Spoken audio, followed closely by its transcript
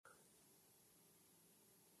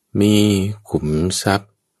มีขุมทรัพ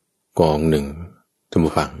ย์กองหนึ่งท่าน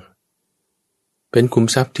ผู้ฟังเป็นขุม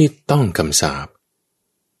ทรัพย์ที่ต้องกำสาป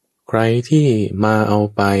ใครที่มาเอา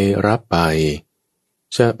ไปรับไป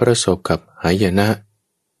จะประสบกับหายนะ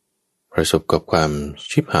ประสบกับความ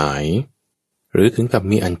ชิบหายหรือถึงกับ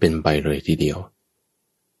มีอันเป็นไปเลยทีเดียว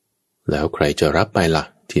แล้วใครจะรับไปล่ะ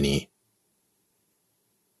ทีนี้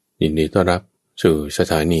ยินดีต้อนรับสู่ส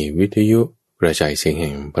ถานีวิทยุกระจายเสียงแ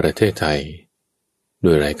ห่งประเทศไทย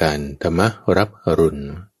ด้วยรายการธรรมรับอรุณ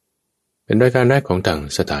เป็นรายการแรกของทาง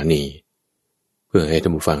สถานีเพื่อให้ท่า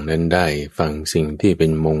นผู้ฟังนั้นได้ฟังสิ่งที่เป็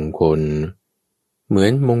นมงคลเหมือ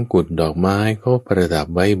นมงกุฎดอกไม้เขาประดับ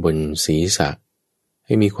ไว้บนศีรษะใ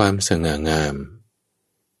ห้มีความสง่างาม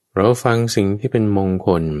เราฟังสิ่งที่เป็นมงค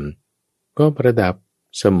ลก็ประดับ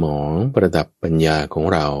สมองประดับปัญญาของ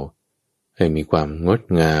เราให้มีความงด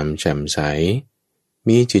งามแจ่มใส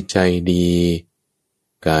มีจิตใจดี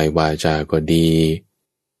กายวาจาก็ดี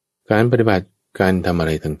การปฏิบัติการทำอะไ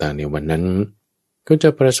รต่างๆในวันนั้นก็จะ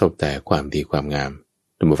ประสบแต่ความดีความงาม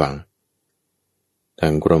ท่านผู้ฟังทา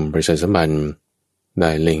งกรมประชาสัมพันธ์ไ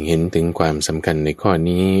ด้เล็งเห็นถึงความสำคัญในข้อ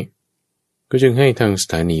นี้ก็จึงให้ทางส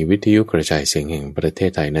ถานีวิทยุกระจายเสียงแห่งประเท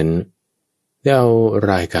ศไทยนั้นได้เอา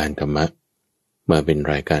รายการธรรมะมาเป็น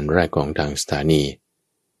รายการแรกของทางสถานี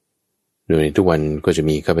โดยในทุกวันก็จะ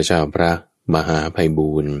มีข้าพเจ้าพระมหาไพ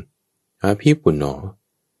บูลย์อาภิปุณโญ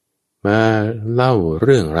มาเล่าเ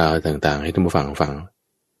รื่องราวต่างๆให้ท่านผู้ฟังฟัง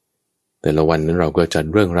แต่ละวันนั้นเราก็จัด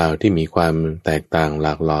เรื่องราวที่มีความแตกต่างหล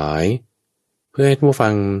ากหลายเพื่อให้ท่านผู้ฟั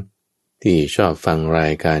งที่ชอบฟังรา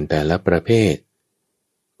ยการแต่ละประเภท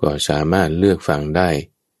ก็สามารถเลือกฟังได้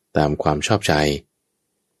ตามความชอบใจ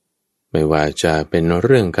ไม่ว่าจะเป็นเ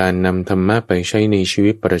รื่องการนำธรรมะไปใช้ในชี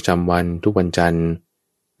วิตประจำวันทุกวันจันทร์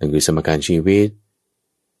นั่นคือสมการชีวิต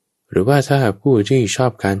หรือว่าถ้าผู้ที่ชอ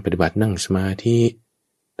บการปฏิบัตินั่งสมาธิ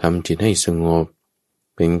ทำจิตให้สงบ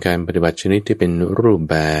เป็นการปฏิบัติชนิดที่เป็นรูป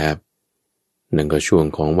แบบนั่นก็ช่วง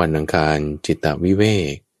ของวันอังคารจิตตวิเว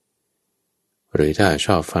กหรือถ้าช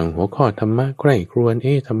อบฟังหัวข้อธรรมะใกล้ครวน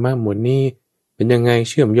ธรรมะหมวดนี้เป็นยังไง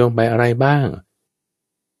เชื่อมโยงไปอะไรบ้าง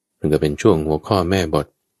นั่นก็เป็นช่วงหัวข้อแม่บท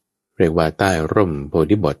เรียกว่าใต้ร่มโพ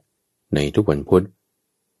ธิบทในทุกวันพุธ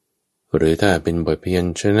หรือถ้าเป็นบทพยัญ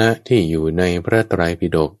ชนะที่อยู่ในพระไตรปิ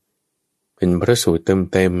ฎกเป็นพระสูตร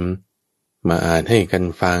เต็มๆมาอ่านให้กัน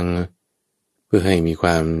ฟังเพื่อให้มีคว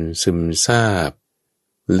ามซึมซาบ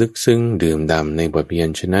ลึกซึ้งดื่มด่ำในบทพยั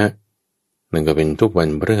ญชนะนั่นก็เป็นทุกวัน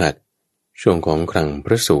พฤหัสช่วงของครั้งพ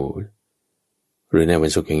ระสูตรหรือในวัน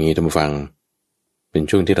ศุกร์อย่างนี้ท่านผู้ฟังเป็น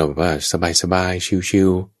ช่วงที่เราแบบว่าสบายๆชิล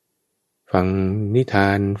ๆฟังนิทา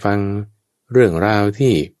นฟังเรื่องราว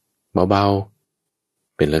ที่เบา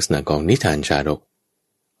ๆเป็นลักษณะของนิทานชาดก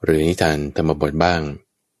หรือนิทานธรรมบทบ้าง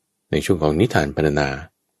ในช่วงของนิทานพรรณนา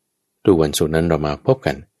ทุกวันศุกร์นั้นเรามาพบ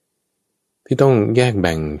กันที่ต้องแยกแ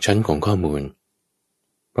บ่งชั้นของข้อมูล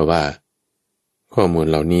เพราะว่าข้อมูล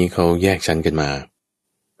เหล่านี้เขาแยกชั้นกันมา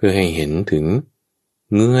เพื่อให้เห็นถึง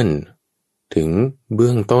เงื่อนถึงเบื้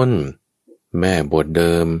องต้นแม่บทเ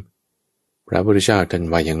ดิมพระพุทธเจ้าท่าน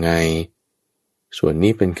ว่ายังไงส่วน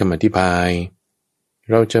นี้เป็นคำอธิบาย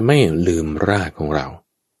เราจะไม่ลืมรากของเร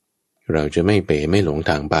าจะไม่เป๋ไม่หลง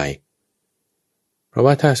ทางไปเพราะ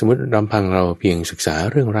ว่าถ้าสมมติลำพังเราเพียงศึกษา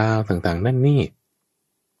เรื่องราวต่างๆนั่นนี่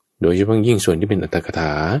โดยเฉพาะยิ่งส่วนที่เป็นอรรถกถ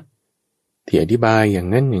าที่อธิบายอย่าง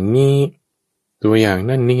นั้นอย่างนี้ตัวอย่าง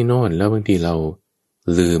นั่นนี่โน่นแล้วบางทีเรา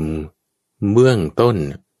ลืมเบื้องต้น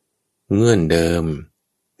เงื่อนเดิม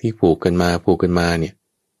ที่ผูกกันมาเนี่ย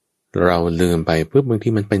เราลืมไปปุ๊บบางที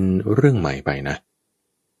มันเป็นเรื่องใหม่ไปนะ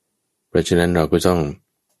เพราะฉะนั้นเราก็ต้อง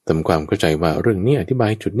ทำความเข้าใจว่าเรื่องนี้อธิบา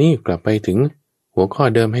ยจุดนี้กลับไปถึงหัวข้อ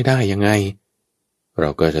เดิมให้ได้ยังไงเรา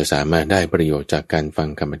ก็จะสามารถได้ประโยชน์จากการฟัง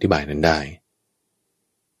คำอธิบายนั้นได้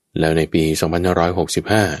แล้วในปี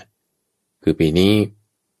2565คือปีนี้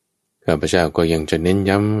ข้าพเจ้าก็ยังจะเน้น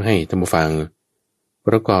ย้ำให้ท่านผู้ฟังป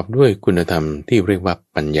ระกอบด้วยคุณธรรมที่เรียกว่า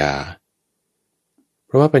ปัญญาเ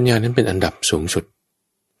พราะว่าปัญญานั้นเป็นอันดับสูงสุด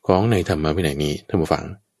ของในธรรมวินัยนี้ท่านผู้ฟัง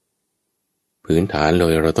พื้นฐานเล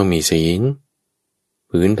ยเราต้องมีศีล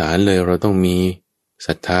พื้นฐานเลยเราต้องมีศ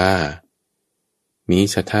รัทธามี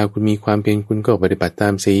ศรัทธาคุณมีความเพียรคุณก็ปฏิบัติตา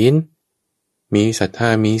มศีลมีศรัทธา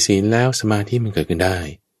มีศีลแล้วสมาธิมันเกิดขึ้นได้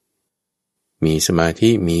มีสมาธิ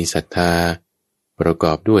มีศรัทธาประก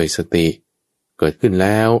อบด้วยสติเกิดขึ้นแ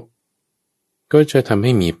ล้วก็จะทำใ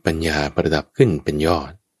ห้มีปัญญาประดับขึ้นเป็นยอ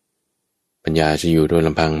ดปัญญาจะอยู่โดยล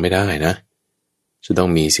ำพังไม่ได้นะจะต้อง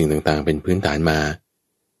มีสิ่งต่างๆเป็นพื้นฐานมา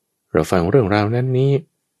เราฟังเรื่องราวนั้นนี้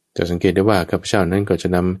จะสังเกตได้ว่าข้าพเจ้านั้นก็จะ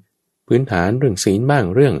นำพื้นฐานเรื่องศีลบ้าง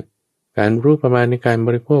เรื่องการรู้ประมาณในการบ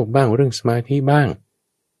ริโภคบ้างเรื่องสมาธิบ้าง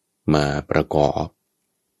มาประกอบ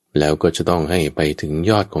แล้วก็จะต้องให้ไปถึง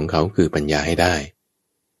ยอดของเขาคือปัญญาให้ได้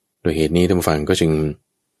โดยเหตุนี้ท่านผู้ฟังก็จึง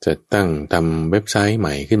จะตั้งทำเว็บไซต์ให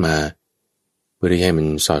ม่ขึ้นมาเพื่อที่ให้มัน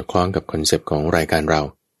สอดคล้องกับคอนเซปต์ของรายการเรา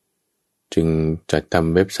จึงจัดท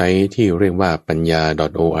ำเว็บไซต์ที่เรียกว่าปัญญา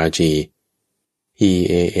 .org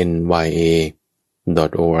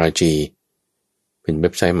panya.org เป็นเว็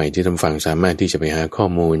บไซต์ใหม่ที่ท่านฟังสามารถที่จะไปหาข้อ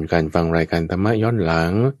มูลการฟังรายการธรรมะย้อนหลั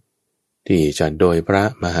งที่จัดโดยพระ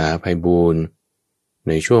มหาไพบูลย์ใ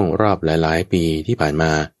นช่วงรอบหลายๆปีที่ผ่านม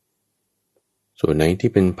าส่วนไหน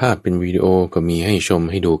ที่เป็นภาพเป็นวิดีโอก็มีให้ชม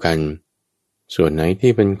ให้ดูกันส่วนไหน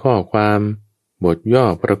ที่เป็นข้อความบทย่อ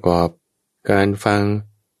ประกอบการฟัง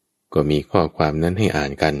ก็มีข้อความนั้นให้อ่า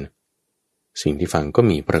นกันสิ่งที่ฟังก็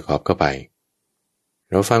มีประกอบเข้าไป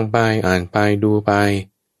เราฟังไปอ่านไปดูไป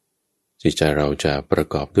จิตใจเราจะประ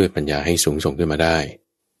กอบด้วยปัญญาให้สูงส่งขึ้นมาได้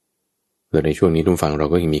และในช่วงนี้ทุกฟังเรา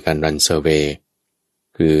ก็ยังมีการรันเซอร์เวย์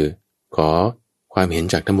คือขอความเห็น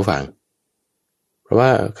จากท่านผู้ฟังเพราะว่า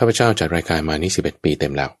ข้าพเจ้าจัดรายการมานี่11 ปีเต็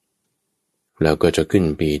มแล้วก็จะขึ้น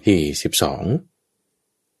ปีที่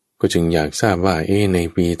12ก็จึงอยากทราบว่าใน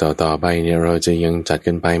ปีต่อๆไปเนี่ยเราจะยังจัด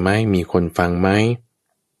กันไปไหมมีคนฟังไหม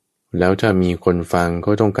แล้วถ้ามีคนฟังเข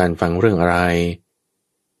าต้องการฟังเรื่องอะไร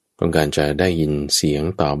ต้องการจะได้ยินเสียง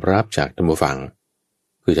ตอบรับจากท่านผู้ฟัง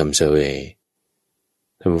คือทำเซอร์เวย์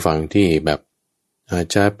ท่านผู้ฟังที่แบบอาจ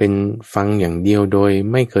จะเป็นฟังอย่างเดียวโดย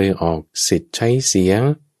ไม่เคยออกสิทธิ์ใช้เสียง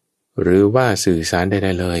หรือว่าสื่อสารใด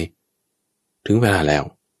ๆเลยถึงเวลาแล้ว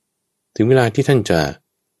ถึงเวลาที่ท่านจะ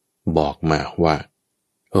บอกมาว่า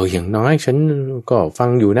อย่างน้อยฉันก็ฟัง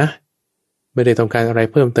อยู่นะไม่ได้ต้องการอะไร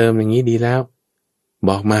เพิ่มเติมอย่างนี้ดีแล้วบ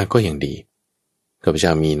อกมาก็อย่างดีข้าพเจ้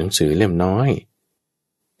ามีหนังสือเล่มน้อย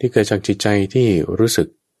ที่เกิดจากจิตใจที่รู้สึก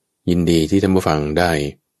ยินดีที่ท่านผู้ฟังได้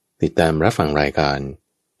ติดตามรับฟังรายการ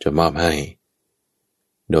จะมอบให้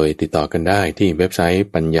โดยติดต่อกันได้ที่เว็บไซต์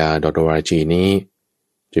ปัญญา .org นี้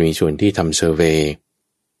จะมีส่วนที่ทำเซอร์เวย์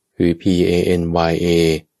คือ panya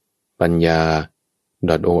ปัญญา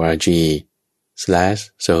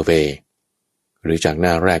 .org/survey หรือจากหน้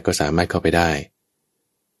าแรกก็สามารถเข้าไปได้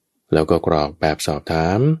แล้วก็กรอกแบบสอบถา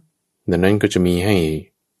มดังนั้นก็จะมีให้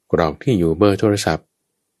กรอกที่อยู่เบอร์โทรศัพท์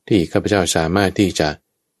ที่ข้าพเจ้าสามารถที่จะ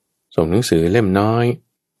ส่งหนังสือเล่มน้อย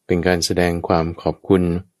เป็นการแสดงความขอบคุณ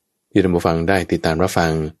ที่ท่านผู้ฟังได้ติดตามรับฟั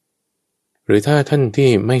งหรือถ้าท่านที่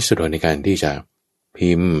ไม่สะดวกในการที่จะ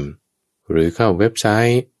พิมพ์หรือเข้าเว็บไซ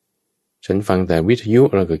ต์ฉันฟังแต่วิทยุ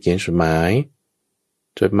เราก็เขียนจดห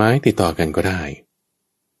มายติดต่อกันก็ได้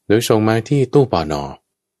โดยส่งมาที่ตู้ปน.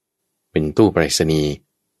เป็นตู้ไปรษณีย์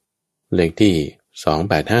เลขที่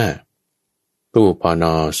285ตู้ปน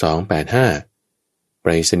285ไป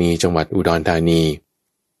รษณีย์จังหวัดอุดรธานี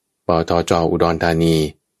ปทจ.อุดรธานี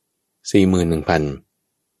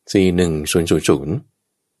41000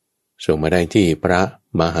 41000ส่งมาได้ที่พระ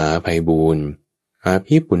มหาไพบูลย์อา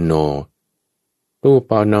ภิปุณโญตู้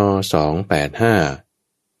ปน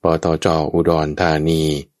285ปทจ.อุดรธานี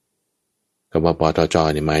คำว่าปทจ.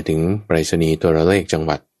หมายถึงไปรษณีย์ตัวเลขจังห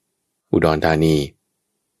วัดอุดรธานี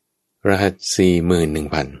รหัส41000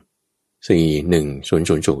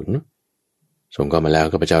 ส่งเข้ามาแล้ว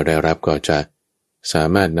ข้าพเจ้าได้รับก็จะสา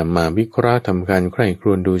มารถนำมาวิเคราะห์ทำการใคร่คร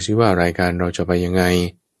วญดูซิว่ารายการเราจะไปยังไง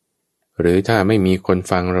หรือถ้าไม่มีคน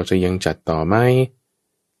ฟังเราจะยังจัดต่อไหม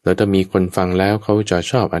แล้วถ้ามีคนฟังแล้วเขาจะ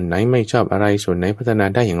ชอบอันไหนไม่ชอบอะไรส่วนไหนพัฒนา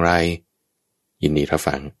ได้อย่างไรยินดีรับ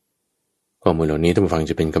ฟังข้อมูลเหล่านี้ท่านผู้ฟัง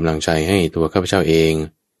จะเป็นกำลังใจให้ตัวข้าพเจ้าเอง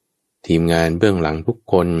ทีมงานเบื้องหลังทุก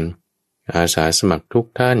คนอาสาสมัครทุก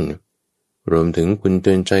ท่านรวมถึงคุณเ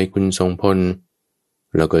ตือนใจคุณทรงพล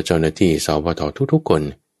แล้วก็เจ้าหน้าที่สวททุกๆคน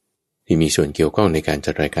ที่มีส่วนเกี่ยวข้องในการ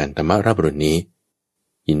จัดรายการธรรมะรับรุ่นนี้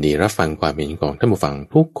ยินดีรับฟังความเห็นของท่านผู้ฟัง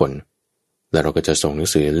ทุกคนและเราก็จะส่งหนัง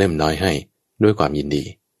สือเล่มน้อยให้ด้วยความยินดี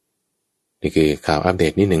นี่คือข่าวอัปเด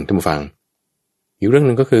ตนิดหนึ่งท่านผู้ฟังอีกเรื่องห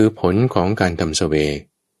นึ่งก็คือผลของการทำเซอร์เวย์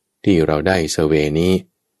ที่เราได้เซอร์เวย์นี้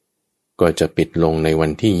ก็จะปิดลงในวั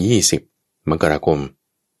นที่20 มกราคม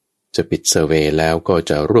จะปิดเซอร์เวย์แล้วก็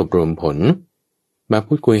จะรวบรวมผลมา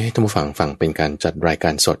พูดคุยให้ท่านผู้ฟังฟังเป็นการจัดรายกา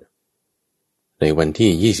รสดในวัน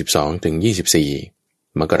ที่22 ถึง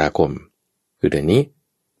 24 มกราคมคือเดือน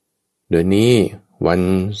นี้วัน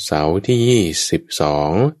เสาร์ที่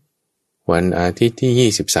22วันอาทิตย์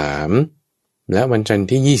ที่23และวันจันทร์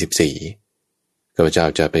ที่24ข้าพเจ้า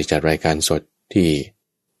จะไปจัดรายการสดที่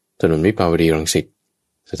ถนนวิภาวดีรังสิต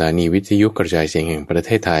สถานีวิทยุกระจายเสียงแห่งประเท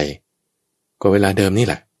ศไทยก็เวลาเดิมนี่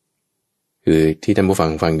แหละคือที่ท่านผู้ฟั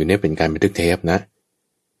งฟังอยู่เนี่ยเป็นการบันทึกเทปนะ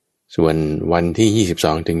ส่วนวันที่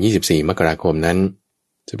22 ถึง 24 มกราคมนั้น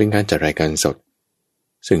จะเป็นการจัดรายการสด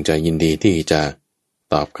ซึ่งจะยินดีที่จะ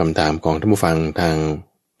ตอบคำถามของท่านผู้ฟังทาง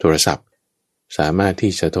โทรศัพท์สามารถ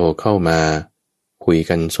ที่จะโทรเข้ามาคุย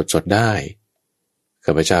กันสดๆได้ข้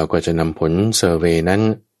าพเจ้าก็จะนำผลเซอร์เวย์นั้น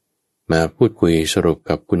มาพูดคุยสรุป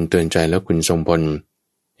กับคุณเตือนใจและคุณทรงพล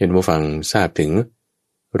ให้ท่านผู้ฟังทราบถึง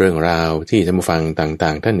เรื่องราวที่ท่านผู้ฟังต่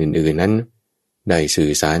างๆท่านอื่นๆนั้นได้สื่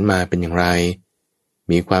อสารมาเป็นอย่างไร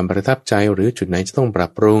มีความประทับใจหรือจุดไหนจะต้องปรั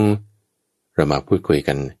บปรุงเรามาพูดคุย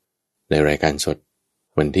กันในรายการสด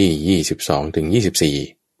วันที่22ถึง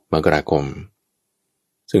24มกราคม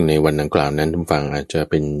ซึ่งในวันดังกล่าวนั้นท่านผู้ฟังอาจจะ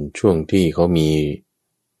เป็นช่วงที่เขามี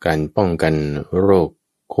การป้องกันโรค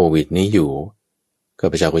โควิดนี้อยู่ข้า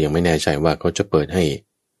พเจ้าก็ยังไม่แน่ใจว่าเขาจะเปิดให้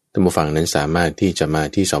ท่านผู้ฟังนั้นสามารถที่จะมา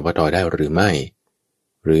ที่สปท.ได้หรือไม่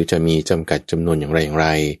หรือจะมีจำกัดจำนวนอย่างไร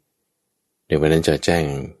ในวันนั้นจะแจ้ง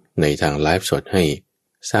ในทางไลฟ์สดให้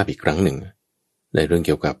ทราบอีกครั้งหนึ่งในเรื่องเ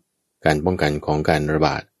กี่ยวกับการป้องกันของการระบ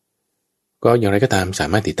าดก็อย่างไรก็ตามสา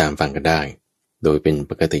มารถติดตามฟังกันได้โดยเป็น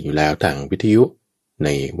ปกติอยู่แล้วทางวิทยุใน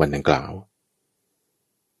วันดังกล่าว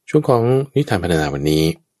ช่วงของนิทานพัฒนาวันนี้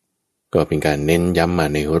ก็เป็นการเน้นย้ำมา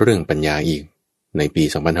ในเรื่องปัญญาอีกในปี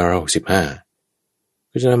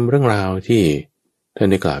2565ก็จะนำเรื่องราวที่ท่าน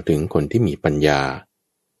ได้กล่าวถึงคนที่มีปัญญา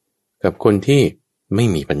กับคนที่ไม่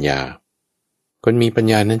มีปัญญาคนมีปัญ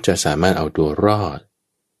ญานั้นจะสามารถเอาตัวรอด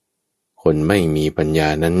คนไม่มีปัญญา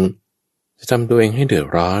นั้นจะทำตัวเองให้เดือด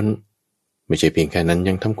ร้อนไม่ใช่เพียงแค่นั้น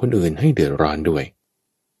ยังทำคนอื่นให้เดือดร้อนด้วย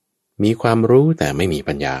มีความรู้แต่ไม่มี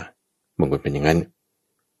ปัญญาบางคนเป็นอย่างนั้น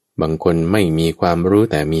บางคนไม่มีความรู้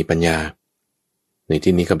แต่มีปัญญาใน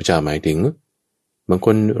ที่นี้ข้าพเจ้าหมายถึงบางค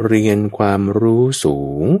นเรียนความรู้สู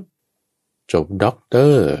งจบด็อกเตอ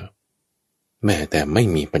ร์แม้แต่ไม่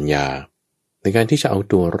มีปัญญาในการที่จะเอา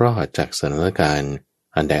ตัวรอดจากสถานการณ์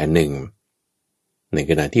อันใดอันหนึ่งใน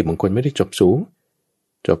ขณะที่บางคนไม่ได้จบสูง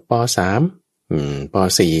จบป.3 ป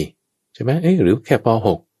.4 ใช่ไหมหรือแค่ป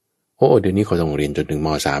.6 โอ้เดี๋ยวนี้เขาต้องเรียนจนถึงม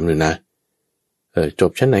.3 เลยนะจ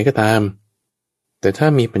บชั้นไหนก็ตามแต่ถ้า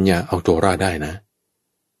มีปัญญาเอาตัวรอดได้นะ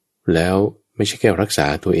แล้วไม่ใช่แค่รักษา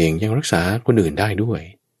ตัวเองยังรักษาคนอื่นได้ด้วย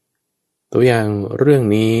ตัวอย่างเรื่อง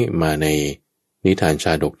นี้มาในนิทานช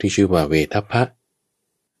าดกที่ชื่อว่าเวทัพพะ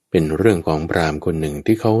เป็นเรื่องของพราหมณ์คนหนึ่ง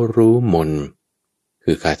ที่เขารู้มนต์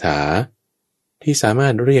คือคาถาที่สามา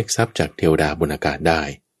รถเรียกทรัพย์จากเทวดาบนอากาศได้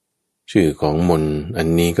ชื่อของมนต์อัน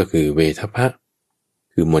นี้ก็คือเวทัพพะ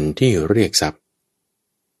คือมนต์ที่เรียกทรัพย์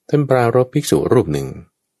ท่านปรารภภิกษุรูปหนึ่ง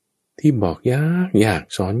ที่บอกยาก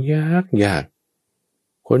สอนยาก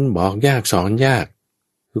คนบอกยากสอนยาก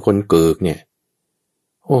คือคนเกิกเนี่ย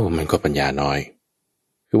มันก็ปัญญาน้อย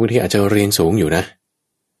คือบางทีอาจจะเรียนสูงอยู่นะ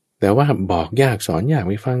แต่ว่าบอกยากสอนยาก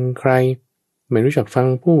ไม่ฟังใครไม่รู้จักฟัง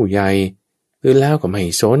ผู้ใหญ่หรือแล้วก็ไม่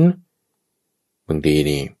สนบางที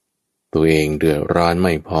นี่ตัวเองเดือดร้อนไ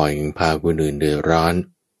ม่พอยังพาคนอื่นเดือดร้อน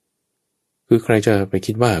คือใครจะไป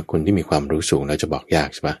คิดว่าคนที่มีความรู้สูงแล้วจะบอกยาก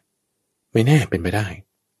ใช่ปะไม่แน่เป็นไปได้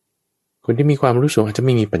คนที่มีความรู้สูงอาจจะไ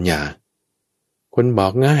ม่มีปัญญาคนบอ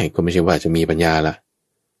กง่ายก็ไม่ใช่ว่าจะมีปัญญาละ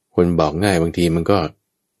คนบอกง่ายบางทีมันก็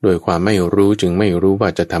โดยความไม่รู้จึงไม่รู้ว่า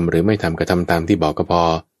จะทำหรือไม่ทำก็ทำตามที่บอกก็พอ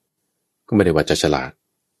ก็ไม่ได้ว่าจะฉลาด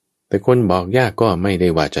แต่คนบอกยากก็ไม่ได้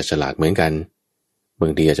ว่าจะฉลาดเหมือนกันบา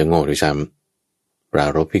งทีอาจจะโง่ด้วยซ้ำปรา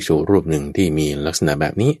รภภิกษุรูปหนึ่งที่มีลักษณะแบ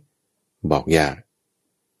บนี้บอกยาก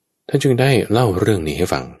ท่านจึงได้เล่าเรื่องนี้ให้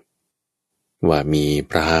ฟังว่ามี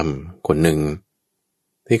พราหมณ์คนหนึ่ง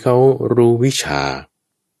ที่เขารู้วิชา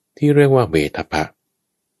ที่เรียกว่าเวทัพพะ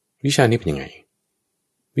วิชานี้เป็นยังไง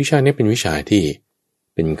วิชานี้เป็นวิชาที่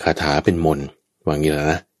เป็นคาถาเป็นมนต์ว่างี้แล้ว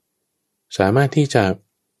นะสามารถที่จะ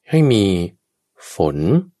ให้มีฝน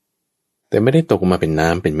แต่ไม่ได้ตกมาเป็นน้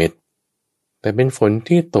ำเป็นเม็ดแต่เป็นฝน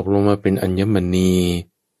ที่ตกลงมาเป็นอัญมณี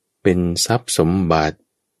เป็นทรัพย์สมบัติ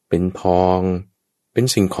เป็นทองเป็น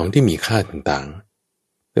สิ่งของที่มีค่าต่าง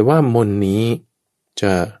ๆแต่ว่ามนต์นี้จ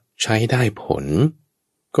ะใช้ได้ผล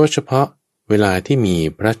ก็เฉพาะเวลาที่มี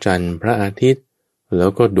พระจันทร์พระอาทิตย์แล้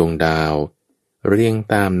วก็ดวงดาวเรียง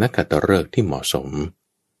ตามนักขัตฤกษ์ที่เหมาะสม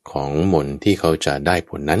ของมนต์ที่เขาจะได้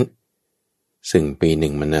ผลนั้นซึ่งปีหนึ่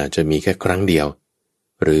งมันอาจจะมีแค่ครั้งเดียว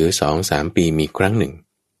หรือ 2-3 ปีมีครั้งหนึ่ง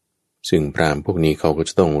ซึ่งพราหมณ์พวกนี้เขาก็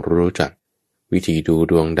จะต้องรู้จักวิธีดู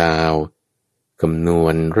ดวงดาวคำนว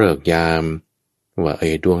ณฤกษ์ยามว่า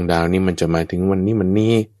ดวงดาวนี้มันจะมาถึงวัน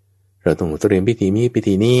นี้เราต้องเตรียมพิธี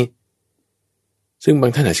นี้ซึ่งบา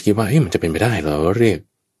งท่านอาจจะคิดว่ามันจะเป็นไปได้เหรอเรียก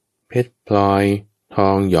เพชรพลอยทอ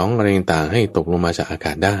งหยองอะไรต่างๆให้ตกลงมาจากอาก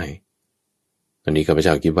าศได้ตอนนี้ข้าพเจ้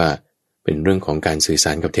าคิดว่าเป็นเรื่องของการสื่อส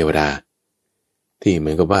ารกับเทวดาที่เหมื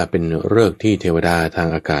อนกับว่าเป็นฤกษ์ที่เทวดาทาง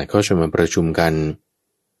อากาศเขาจะมาประชุมกัน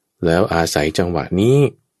แล้วอาศัยจังหวะนี้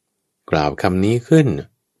กล่าวคำนี้ขึ้น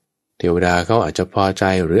เทวดาเขาอาจจะพอใจ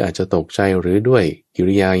หรืออาจจะตกใจหรือด้วยกิ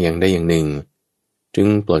ริยาอย่างใดอย่างหนึ่งจึง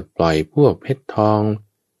ปลดปล่อยพวกเพชรทอง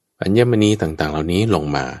อัญมณีต่างๆเหล่านี้ลง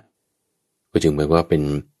มาก็จึงหมายว่าเป็น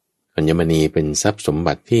อัญมณีเป็นทรัพย์สม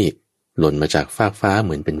บัติที่หล่นมาจากฟากฟ้าเห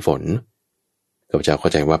มือนเป็นฝน ข้าพเจ้าเข้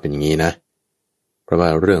าใจว่าเป็นอย่างนี้นะเพราะว่า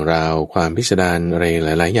เรื่องราวความพิสดารอะไรห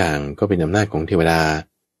ลายๆอย่างก็เป็นอำนาจของเทวดา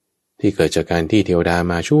ที่เกิดจากการที่เทวดา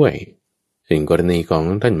มาช่วยสิ่งกรณีของ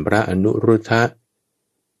ท่านพระอนุรุทธะ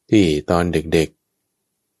ที่ตอนเด็ก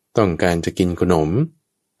ๆต้องการจะกินขนม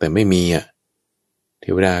แต่ไม่มีเท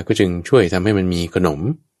วดาก็จึงช่วยทำให้มันมีขนม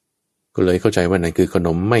ก็เลยเข้าใจว่านั่นคือขน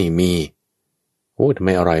มไม่มีโอ้ทำไม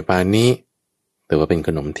อร่อยปานนี้แต่ว่าเป็นข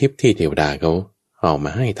นมทิพย์ที่เทวดาเขาเอาม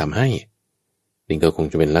าให้ทำให้นี่ก็คง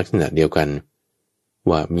จะเป็นลักษณะเดียวกัน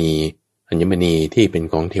ว่ามีอัญมณีที่เป็น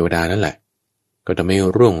ของเทวดานั่นแหละก็จะไม่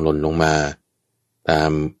ร่วงหล่นลงมาตา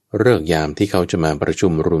มฤกษ์ยามที่เขาจะมาประชุ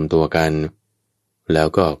มรวมตัวกันแล้ว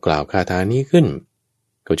ก็กล่าวคาถานี้ขึ้น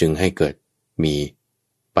ก็จึงให้เกิดมี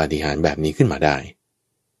ปาฏิหาริย์แบบนี้ขึ้นมาได้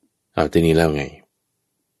เอาทีนี้แล้วไง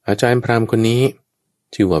อาจารย์พราหมณ์คนนี้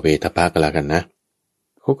ชื่อว่าเวทปะก็แล้วกันนะ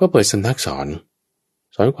เขาก็เปิดสำนักสอน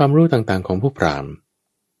ความรู้ต่างๆของผู้พราหมณ์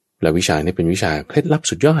และวิชานี้เป็นวิชาเคล็ดลับ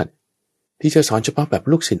สุดยอดที่จะสอนเฉพาะแบบ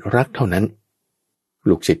ลูกศิษย์รักเท่านั้น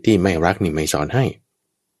ลูกศิษย์ที่ไม่รักนี่ไม่สอนให้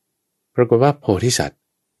ปรากฏว่าโพธิสัตว์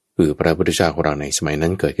คือพระพุทธเจ้าของเราในสมัยนั้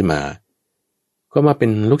นเกิดขึ้นมาก็มาเป็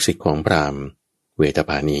นลูกศิษย์ของพราหมณ์เวท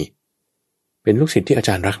ปานี้เป็นลูกศิษย์ที่อาจ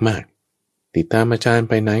ารย์รักมากติดตามอาจารย์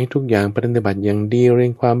ไปไหนทุกอย่างปฏิบัติอย่างดีเรีย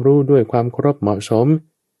นความรู้ด้วยความเคารพเหมาะสม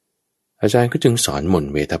อาจารย์ก็จึงสอนมน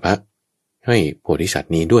ต์เวทปะให้โพธิสัต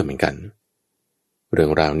ว์นี้ด้วยเหมือนกันเรื่อ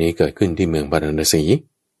งราวนี้เกิดขึ้นที่เมืองพาราณสี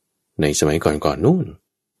ในสมัยก่อนนู่น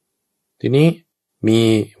ทีนี้มี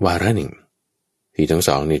วาระหนึ่งที่ทั้งส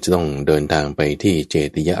องนี่จะต้องเดินทางไปที่เจ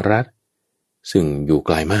ติยรัฐซึ่งอยู่ไก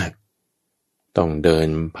ลมากต้องเดิน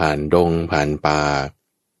ผ่านดงผ่านป่า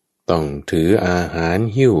ต้องถืออาหาร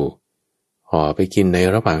หิ้วห่อไปกินใน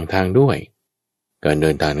ระหว่างทางด้วยการเดิ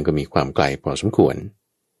นทางนั้นก็มีความไกลพอสมควร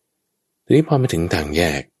ทีนี้พอมาถึงทางแย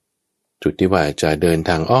กจุดที่ว่าจะเดิน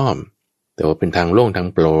ทางอ้อมแต่ว่าเป็นทางโล่งทาง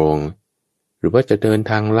โปร่งหรือว่าจะเดิน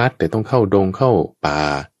ทางลัดแต่ต้องเข้าดงเข้าป่า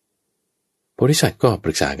โพธิสัตว์ก็ป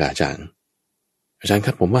รึกษากับอาจารย์ค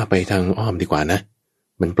รับผมว่าไปทางอ้อมดีกว่านะ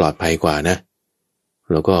มันปลอดภัยกว่านะ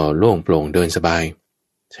แล้วก็โล่งโปร่งเดินสบาย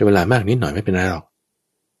ใช้เวลามากนิดหน่อยไม่เป็นไรหรอก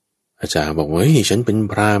อาจารย์บอกว่าเฮ้ยฉันเป็น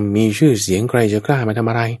พราหมณ์มีชื่อเสียงใครจะกล้ามาทำ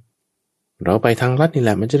อะไรเราไปทางลัดนี่แห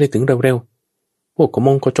ละมันจะได้ถึงเร็วๆพวก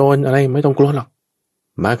ขโจรอะไรไม่ต้องกลัวหรอก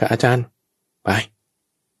มากับอาจารย์ไป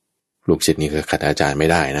ลูกศิษย์นี่ก็ขัดอาจารย์ไม่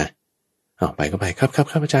ได้นะเอาไปก็ไปครับ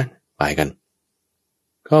อาจารย์ไปกัน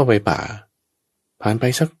ก็ไปป่าผ่านไป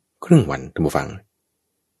สักครึ่งวันท่านผู้ฟัง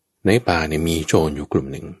ในป่าเนี่ยมีโจรอยู่กลุ่ม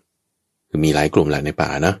หนึ่งคือมีหลายกลุ่มแหละในป่า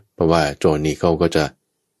นะเพราะว่าโจรนี่เขาก็จะ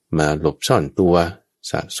มาหลบซ่อนตัว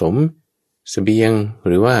สะสมเสบียงห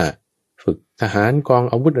รือว่าฝึกทหารกอง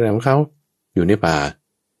อาวุธอะไรของเขาอยู่ในป่า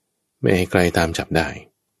ไม่ให้ใครตามจับได้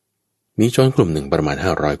มีโจรกลุ่มหนึ่งประมาณ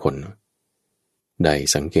500 คนได้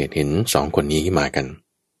สังเกตเห็น2 คนนี้มากัน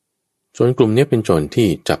โจรกลุ่มนี้เป็นโจรที่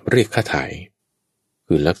จับเรียกค่าไถ่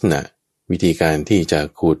คือลักษณะวิธีการที่จะ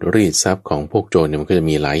ขูดรีดทรัพย์ของพวกโจรเนี่ยมันก็จะ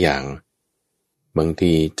มีหลายอย่างบาง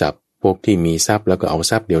ทีจับพวกที่มีทรัพย์แล้วก็เอา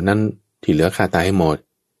ทรัพย์เดี๋ยวนั้นที่เหลือค่าตายให้หมด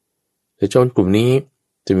แต่โจรกลุ่มนี้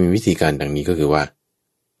จะมีวิธีการดังนี้ก็คือว่า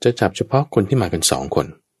จะจับเฉพาะคนที่มากัน2 คน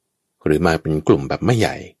หรือมาเป็นกลุ่มแบบไม่ให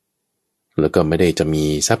ญ่แล้วก็ไม่ได้จะมี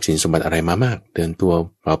ทรัพย์สินสมบัติอะไรมามากเดินตัว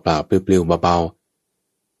เปล่าๆเปลี่ยวๆเบา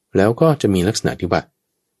ๆแล้วก็จะมีลักษณะที่ว่า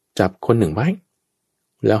จับคนหนึ่งไว้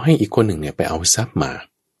แล้วให้อีกคนหนึ่งเนี่ยไปเอาทรัพย์มา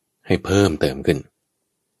ให้เพิ่มเติมขึ้น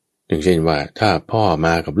อย่างเช่นว่าถ้าพ่อม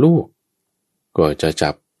ากับลูกก็จะจั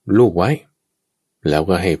บลูกไว้แล้ว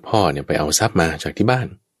ก็ให้พ่อเนี่ยไปเอาทรัพย์มาจากที่บ้าน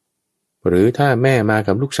หรือถ้าแม่มา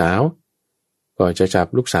กับลูกสาวก็จะจับ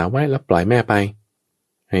ลูกสาวไว้แล้วปล่อยแม่ไป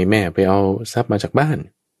ให้แม่ไปเอาทรัพย์มาจากบ้าน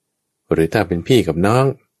หรือถ้าเป็นพี่กับน้อง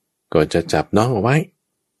ก็จะจับน้องเอาไว้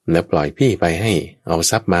แล้วปล่อยพี่ไปให้เอา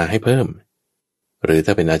ทรัพย์มาให้เพิ่มหรือถ้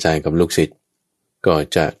าเป็นอาจารย์กับลูกศิษย์ก็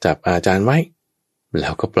จะจับอาจารย์ไว้แล้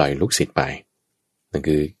วก็ปล่อยลูกศิษย์ไปนั่น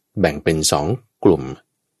คือแบ่งเป็น2 กลุ่ม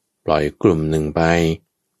ปล่อยกลุ่มหนึ่งไป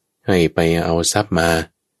ให้ไปเอาทรัพย์มา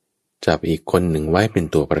จับอีกคนหนึ่งไว้เป็น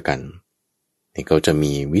ตัวประกันนี่เขาจะ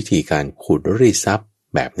มีวิธีการขูดรีดทรัพย์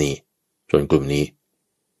แบบนี้ส่วนกลุ่มนี้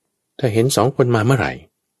ถ้าเห็น2 คนมาเมื่อไหร่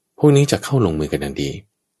พวกนี้จะเข้าลงมือกันทันที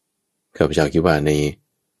ข้าพเจ้าคิดว่าใน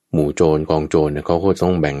หมู่โจรกองโจรเขาก็ต้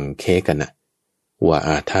องแบ่งเค้กกันนะว่า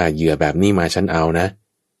ถ้าเหยื่อแบบนี้มาฉันเอานะ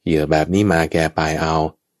เหยื่อแบบนี้มาแกปลายเอา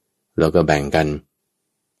แล้วก็แบ่งกัน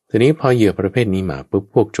ทีนี้พอเหยื่อประเภทนี้มาปุ๊บ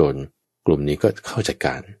พวกโจรกลุ่มนี้ก็เข้าจัดก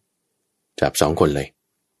ารจับ2 คนเลย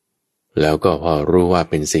แล้วก็พอรู้ว่า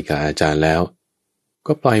เป็นศิษย์กับอาจารย์แล้ว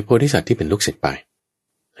ก็ปล่อยโพธิสัตว์ที่เป็นลูกศิษย์ไป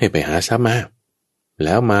ให้ไปหาทรัพย์มาแ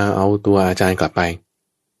ล้วมาเอาตัวอาจารย์กลับไป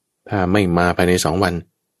ถ้าไม่มาภายใน2 วัน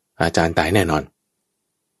อาจารย์ตายแน่นอน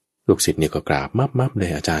ลูกศิษย์เนี่ยก็กราบมับเล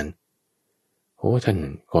ยอาจารย์โอ้ท่าน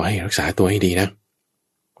ขอให้รักษาตัวให้ดีนะ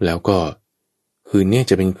แล้วก็คืนนี้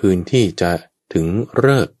จะเป็นคืนที่จะถึงฤ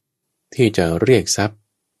กษ์ที่จะเรียกทรัพย์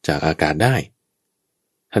จากอากาศได้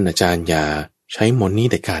ท่านอาจารย์อย่าใช้มนต์นี้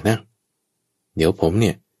เด็ดขาดนะเดี๋ยวผมเ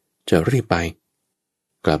นี่ยจะรีบไป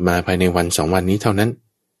กลับมาภายในวัน2 วันนี้เท่านั้น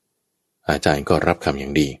อาจารย์ก็รับคำอย่า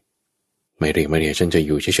งดีไม่เรียกไม่เรียกฉันจะอ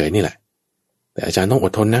ยู่เฉยๆนี่แหละแต่อาจารย์ต้องอ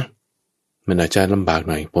ดทนนะมันอาจจะลำบาก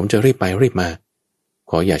หน่อยผมจะรีบไปรีบมา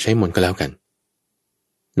ขออย่าใช้มนต์ก็แล้วกัน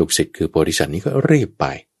ลูกศิษย์คือโพธิสัตว์นี้ก็รีบไป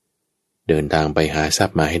เดินทางไปหาทรัพ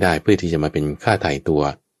ย์มาให้ได้เพื่อที่จะมาเป็นค่าไถ่ตัว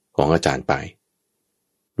ของอาจารย์ไป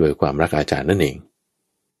ด้วยความรักอาจารย์นั่นเอง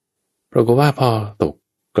ปรากฏว่าพอตก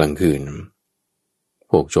กลางคืน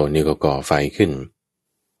พวกโจรนี่ก็ก่อไฟขึ้น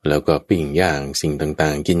แล้วก็ปิ้งย่างสิ่งต่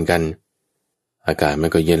างๆกินกันอากาศมัน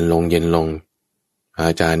ก็เย็นลงอ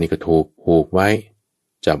าจารย์นี่ก็ถูกผูกไว้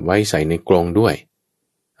จับไว้ใส่ในกรงด้วย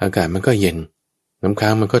อากาศมันก็เย็นน้ำค้า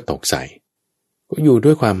งมันก็ตกใส่ก็อยู่ด้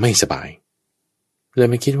วยความไม่สบายเลย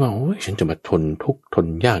ไม่คิดว่าโอ้ยฉันจะมาทนทุกข์ทน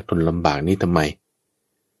ยากทนลำบากนี้ทำไม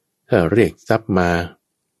ถ้าเรียกทรัพย์มา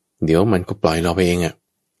เดี๋ยวมันก็ปล่อยเราไปเองอ่ะ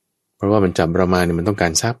เพราะว่ามันจับเรามาเนี่ยมันต้องกา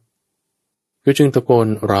รทรัพย์ก็จึงตะโกน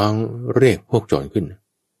ร้องเรียกพวกโจรขึ้น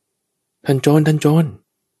ท่านโจรท่านโจร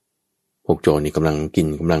พวกโจรนี่กำลังกิน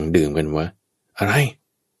กำลังดื่มกันวะอะไร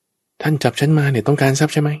ท่านจับฉันมาเนี่ยต้องการทรัพ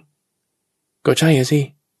ย์ใช่ไหมก็ใช่สิ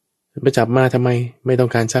ไปจับมาทำไมไม่ต้อ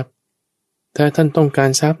งการทรัพย์ถ้าท่านต้องการ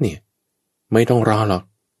ทรัพย์เนี่ยไม่ต้องรอหรอก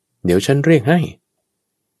เดี๋ยวฉันเรียกให้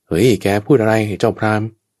เฮ้ยแกพูดอะไรเจ้าพราหมณ์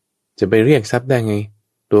จะไปเรียกทรัพย์ได้ไง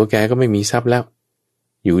ตัวแกก็ไม่มีทรัพย์แล้ว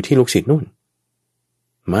อยู่ที่ลูกศิษย์นู่น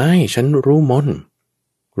ไม่ฉันรู้มน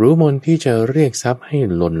ต์ที่จะเรียกทรัพย์ให้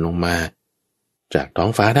หล่นลงมาจากท้อง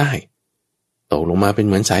ฟ้าได้ตกลงมาเป็นเ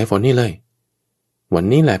หมือนสายฝนนี่เลยวัน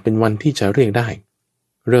นี้แหละเป็นวันที่จะเรียกได้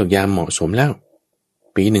ฤกษ์ยามเหมาะสมแล้ว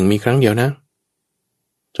ปีหนึ่งมีครั้งเดียวนะ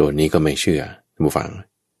โจรนี้ก็ไม่เชื่อผู้ฟัง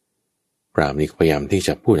พราหมณ์นี้พยายามที่จ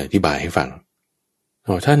ะพูดอธิบายให้ฟัง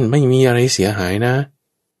ท่านไม่มีอะไรเสียหายนะ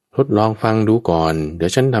ทดลองฟังดูก่อนเดี๋ย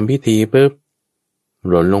วฉันทำพิธีปุ๊บ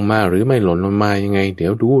หล่นลงมาหรือไม่หล่นลงมายังไงเดี๋ย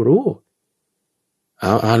วดูรู้เอ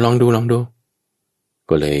าลองดู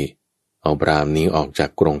ก็เลยเอาพราหมณ์นี้ออกจาก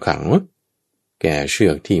กรงขังแก่เชื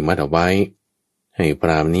อกที่มัดเอาไว้ให้พ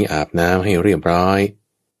ราหมณ์นี้อาบน้ำให้เรียบร้อย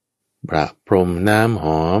ประพรมน้ำห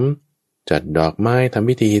อมจัดดอกไม้ทำ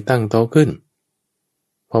พิธีตั้งโต๊ะขึ้น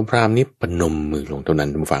พอพราหมณ์นี้ปนมมือลงเท่านั้น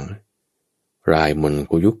ท่านผู้ฟังรายมนต์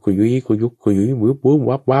กุยุกกุยุยวืบ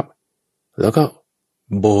วับแล้วก็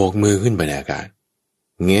โบกมือขึ้นไปในอากาศ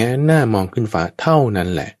แงหน้ามองขึ้นฟ้าเท่านั้น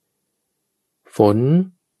แหละฝน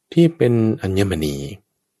ที่เป็นอัญมณี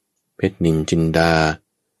เพชรนินจินดา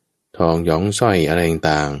ทองหยองสร้อยอะไร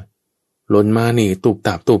ต่างๆหล่นมานี่ตูบ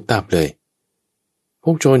ตับเลยพ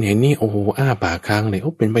วกโจรเห็นนี่โอ้โหอ้าปากค้างเลย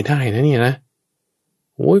เป็นไปได้นะเนี่ยนะ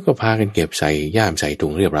โอ้ยก็พากันเก็บใส่ย่ามใส่ถุ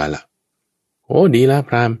งเรียบร้อยละโอ้ดีละ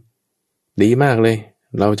พราหมณ์ดีมากเลย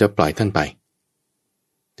เราจะปล่อยท่านไป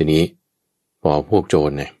ทีนี้พอพวกโจ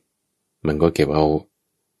รเนี่ยมันก็เก็บเอา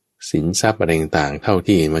สินทรัพย์อะไรต่างๆเท่า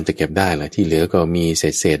ที่มันจะเก็บได้แหละที่เหลือก็มี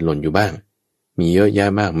เศษหล่นอยู่บ้างมีเยอะแยะ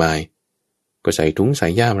มากมายก็ใส่ถุงใส่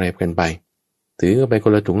ย่ามอะไรกันไปถือไปค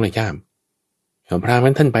นละถุงละย่ามพราหม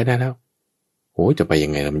ณ์ท่านไปได้แล้วโอ้จะไปยั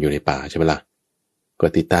งไงล่ะมันอยู่ในป่าใช่ไหมล่ะก็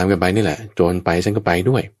ติดตามกันไปนี่แหละโจรไปฉันก็ไป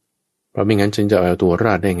ด้วยเพราะไม่งั้นฉันจะเอาตัวร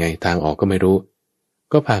อดได้ไงทางออกก็ไม่รู้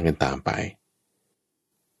ก็พากันตามไป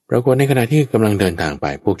ปรากฏในขณะที่กำลังเดินทางไป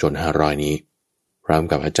พวกโจร500นี้พร้อม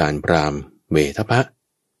กับอาจารย์พราหมณ์เวทพะ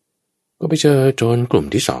ก็ไปเจอโจรกลุ่ม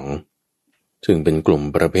ที่2ซึ่งเป็นกลุ่ม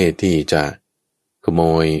ประเภทที่จะขโม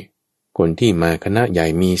ยคนที่มาคณะใหญ่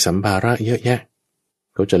มีสัมภาระเยอะแยะ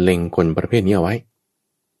เขาจะเล็งคนประเภทนี้เอาไว้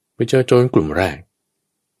ไปเจอโจรกลุ่มแรก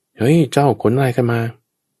เฮ้ยเจ้าขนอะไรกันมา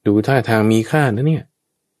ดูท่าทางมีค่านะเนี่ย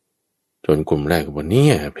โจรกลุ่มแรกบอกเนี่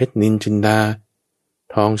ยเพชรนินจินดา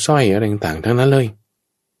ทองสร้อยอะไรต่างๆทั้งนั้นเลย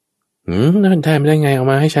นั่นแทนไม่ได้ไงเอา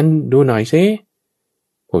มาให้ฉันดูหน่อยสิ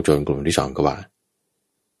พวกโจรกลุ่มที่2ก็ว่า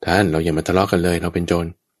ท่านเราอย่ามาทะเลาะกันเลยเราเป็นโจร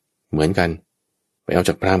เหมือนกันไปเอาจ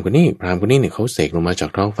ากพราหมณ์คนนี้เนี่ยเขาเสกลงมาจาก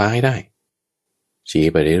ท้องฟ้าให้ได้ชี้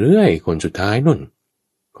ไปเรื่อยๆคนสุดท้ายนุ่น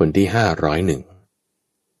คนที่501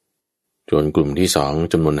โจรกลุ่มที่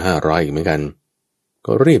2จำนวน500อีกเหมือนกัน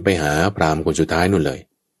ก็รีบไปหาพราหมณ์คนสุดท้ายนุ่นเลย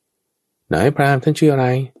ไหนพราหมณ์ท่านชื่ออะไร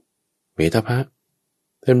เวทพะ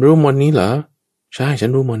ท่านรู้มนต์นี้เหรอใช่ฉั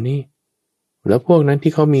นรู้มนต์นี้แล้วพวกนั้น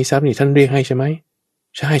ที่เขามีทรัพย์นี่ท่านเรียกให้ใช่ไหม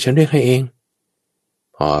ใช่ฉันเรียกให้เอง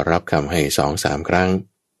พอรับคำให้ 2-3 ครั้ง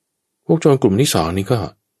พวกโจรกลุ่มที่2นี่ก็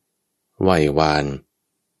ไหว้วาน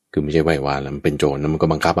คือไม่ใช่ไหว้วานแล้วมันเป็นโจรแล้วมันก็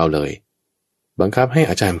บังคับเอาเลยบังคับให้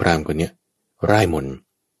อาจารย์พราหมณ์คนนี้ร่ายมนต์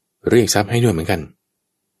เรียกทรัพย์ให้ด้วยเหมือนกัน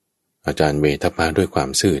อาจารย์เวทพะด้วยความ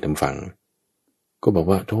ซื่อทำฟังก็บอก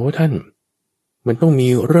ว่าโธ่ท่านมันต้องมี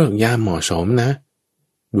ฤกษ์ยามเหมาะสมนะ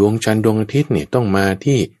ดวงจันทร์ดวงอาทิตย์เนี่ยต้องมา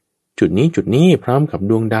ที่จุดนี้พร้อมกับ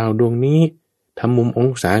ดวงดาวดวงนี้ทำมุมอง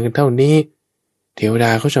ศากันเท่านี้เทวด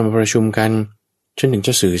าเขาจะมาประชุมกันฉันถึงจ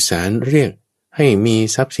ะสื่อสารเรียกให้มี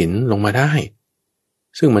ทรัพย์สินลงมาได้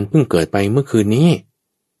ซึ่งมันเพิ่งเกิดไปเมื่อคืนนี้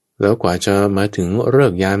แล้วกว่าจะมาถึงฤ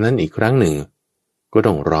กษ์ยามนั้นอีกครั้งหนึ่งก็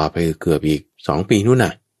ต้องรอไปเกือบอีก2 ปีนู่นน่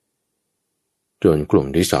ะจนกลุ่ม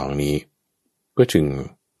ที่2นี้ก็จึง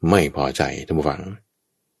ไม่พอใจท่านผู้ฟัง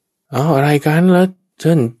เอาอะไรกันแล้ว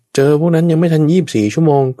ฉันเจอพวกนั้นยังไม่ทัน24 ชั่วโ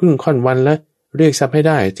มงครึ่งค่อนวันแล้วเรียกทรัพย์ให้ไ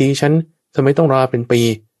ด้ทีฉันทำไมต้องรอเป็นปี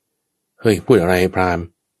เฮ้ยพูดอะไรพราหมณ์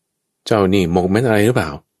เจ้านี่หมกเม็ดอะไรหรือเปล่า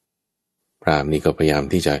พราหมณ์นี่ก็พยายาม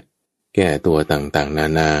ที่จะแก้ตัวต่างๆนา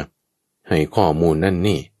นาให้ข้อมูลนั่น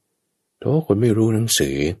นี่แต่ว่าคนไม่รู้หนังสื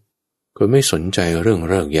อคนไม่สนใจเรื่อง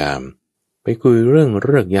ฤกษ์ยามไปคุยเรื่องฤ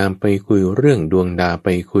กษ์ยามไปคุยเรื่องดวงดาวไป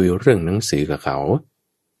คุยเรื่องหนังสือกับเขา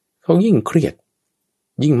ยิ่งเครียด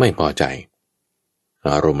ยิ่งไม่พอใจอ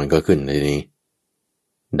ารมณ์มันก็ขึ้นในนี้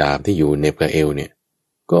ดาบที่อยู่เหน็บกับเอวเนี่ย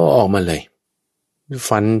ก็ออกมาเลย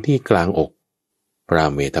ฟันที่กลางอกพระ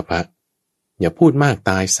เมธพะอย่าพูดมาก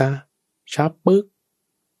ตายซะชับปึ๊ก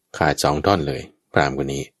ขาด2 ท่อนเลยพราหมณ์คน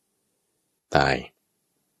นี้ตาย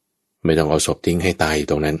ไม่ต้องเอาศพทิ้งให้ตายอยู่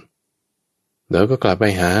ตรงนั้นแล้วก็กลับไป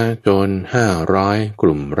หาโจร500 ก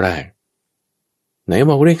ลุ่มแรกไหน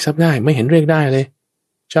บอกเรียกทรัพย์ได้ไม่เห็นเรียกได้เลย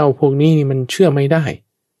เจ้าพวกนี้มันเชื่อไม่ได้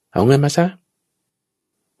เอาเงินมาซะ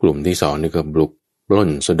กลุ่มที่2นี่ก็บุกปล้น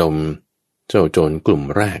สะดมเจ้าโจรกลุ่ม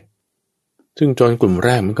แรกซึ่งโจรกลุ่มแร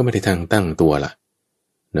กมันก็ไม่ได้ตั้งตัวล่ะ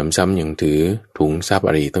นำซ้ำยังถือถุงทรัพย์อ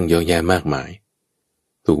ะไรต้องเยอะแยะมากมาย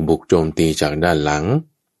ถูกบุกโจมตีจากด้านหลัง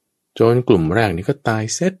โจรกลุ่มแรกนี่ก็ตาย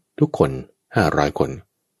เซ็ตทุกคน500 คน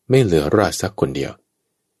ไม่เหลือรอดสักคนเดียว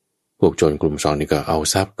พวกโจรกลุ่ม2นี่ก็เอา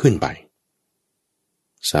ทรัพย์ขึ้นไป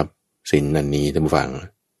ทรัพย์สินนันนี้ท่านผู้ฟัง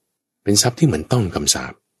เป็นทรัพย์ที่เหมือนต้องคำสา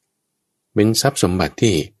ปเป็นทรัพย์สมบัติ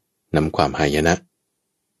ที่นำความหายนะ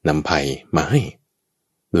นำภัยมาให้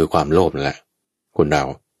ด้วยความโลภนั่นแหละคนเรา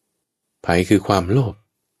ภัยคือความโลภ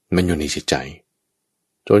มันอยู่ในจิตใจ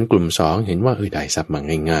โจรกลุ่ม2เห็นว่าได้ทรัพย์มา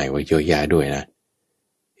ง่ายๆไว้เยอะแยะด้วยนะ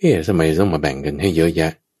ทำไมต้องมาแบ่งกันให้เยอะแย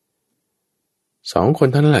ะ2 คน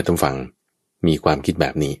เท่านั้นแหละท่านฟังมีความคิดแบ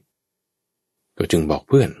บนี้ก็จึงบอก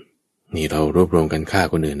เพื่อนนี่เรารวบรวมกันฆ่า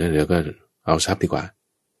คนอื่นแล้วเดี๋ยวก็เอาทรัพย์ดีกว่า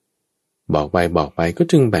บอกไปก็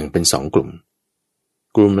จึงแบ่งเป็น2 ก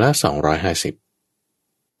ลุ่มละ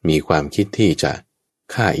250มีความคิดที่จะ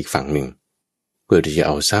ฆ่าอีกฝั่งหนึ่งเพื่อที่จะเ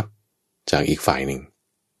อาทรัพย์จากอีกฝ่ายหนึ่ง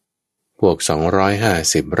พวก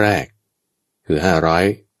250แรกคือ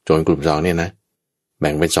500โจรกลุ่ม2เนี่ยนะแ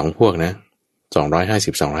บ่งเป็น2 พวกนะ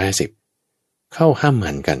250เข้าห้าม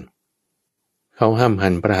หันกันเข้าห้ามหั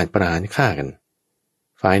นประหารฆ่ากัน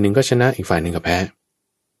ฝ่ายหนึ่งก็ชนะอีกฝ่ายหนึ่งก็แพ้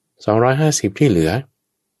250ที่เหลือ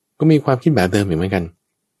ก็มีความคิดแบบเดิมเหมือนกัน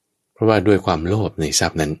เพราะว่าด้วยความโลภในทรั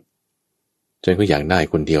พย์นั้นฉันก็อยากได้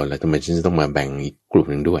คนเดียวแล้วทำไมฉันจะต้องมาแบ่งอีกกลุ่ม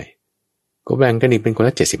หนึ่งด้วยก็แบ่งกันอีกเป็นคนล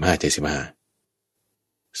ะ75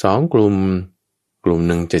 2 กลุ่ม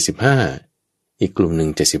หนึ่ง75อีกกลุ่มหนึ่ง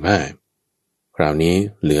75คราวนี้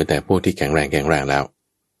เหลือแต่พวกที่แข็งแรงแล้ว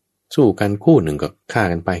สู้กันคู่หนึ่งก็ฆ่า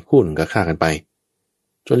กันไปคู่หนึ่งก็ฆ่ากันไป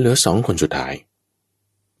จนเหลือ2 คนสุดท้าย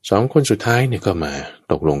2 คนสุดท้ายเนี่ยก็มา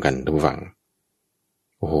ตกลงกันทุกฝั่ง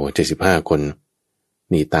โอ้โห75 คน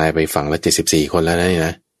นี่ตายไปฝั่งละ74 คนแล้วน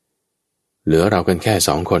ะเหลือเรากันแค่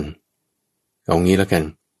2 คนเอางี้แล้วกัน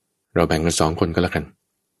เราแบ่งกัน2 คนก็แล้วกัน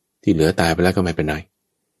ที่เหลือตายไปแล้วก็ไม่เป็นไร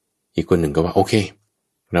อีกคนหนึ่งก็ว่าโอเค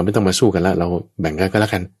เราไม่ต้องมาสู้กันละเราแบ่งกันก็แล้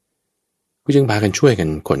วกันก็จึงพากันช่วยกัน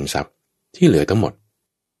ขนทรัพย์ที่เหลือทั้งหมด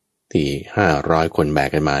ที่500 คนแบก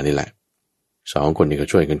กันมานี่แหละ2 คนนี้ก็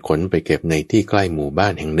ช่วยกันขนไปเก็บในที่ใกล้หมู่บ้า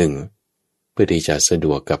นแห่งหนึ่งเพื่อที่จะสะด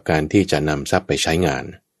วกกับการที่จะนำทรัพย์ไปใช้งาน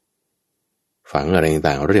ฝังอะไร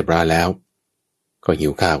ต่างๆเรียบร้อยแล้วก็หิ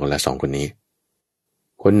วข้าวกันละ2 คนนี้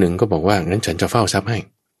คนหนึ่งก็บอกว่างั้นฉันจะเฝ้าทรัพย์ให้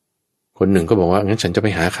คนหนึ่งก็บอกว่างั้นฉันจะไป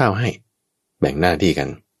หาข้าวให้แบ่งหน้าที่กัน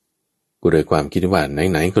กูเลยความคิดว่า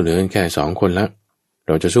ไหนๆก็เหลือแค่2 คนแล้วเ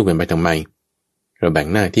ราจะสู้กันไปทำไมเราแบ่ง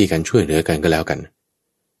หน้าที่กันช่วยเหลือกันก็แล้วกัน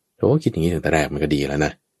แต่ว่าคิดอย่างนี้ตั้งแต่แรกมันก็ดีแล้วน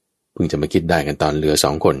ะเพิ่งจะมาคิดได้กันตอนเหลือ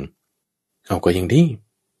2 คนเอาก็ยังดี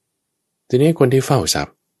ทีนี้คนที่เฝ้าทรัพ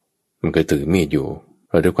ย์มันก็ถือมีดอยู่เ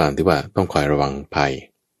พราะด้วยความที่ว่าต้องคอยระวังภัย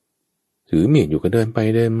ถือมีดอยู่ก็เดินไป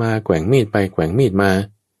เดินมาแกว่งมีดไปแกว่งมีดมา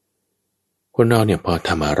คนเราเนี่ยพอท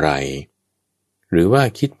ำอะไรหรือว่า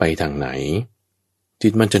คิดไปทางไหนจิ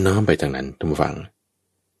ตมันจะน้อมไปทางนั้นท่านผู้ฟัง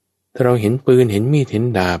ถ้าเราเห็นปืนเห็นมีดเห็น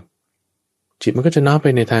ดาบจิตมันก็จะน้อมไป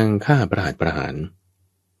ในทางฆ่าประหาร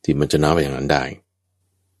จิตมันจะน้อมไปอย่างนั้นได้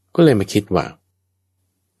ก็เลยมาคิดว่า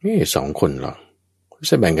2 คนหรอ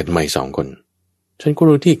จะแบ่งกันทำไม2 คนฉันก็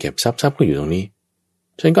รู้ที่เก็บทรัพย์ก็อยู่ตรงนี้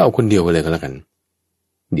ฉันก็เอาคนเดียวไปเลยก็แล้วกัน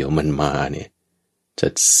เดี๋ยวมันมาเนี่ย จะ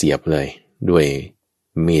เสียบเลยด้วย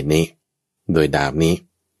มีดนี้โดยดาบนี้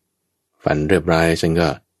ฟันเรียบร้อยฉันก็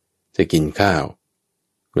จะกินข้าว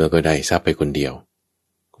แล้วก็ได้ทรัพย์ไปคนเดียว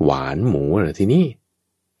หวานหมูเหรอที่นี่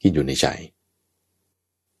คิดอยู่ในใจ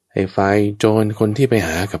ไอ้ฝ่ายโจรคนที่ไปห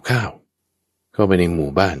ากับข้าวเข้าไปในหมู่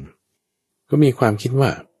บ้านก็มีความคิดว่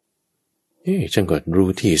าฉันก็รู้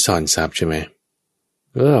ที่ซ่อนทรัพย์ใช่ไหม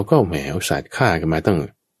แล้วเราก็แหมอุตส่าห์ฆ่ากันมาตั้ง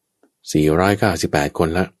498คน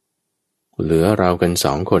ละเหลือเรากัน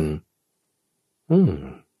2 คน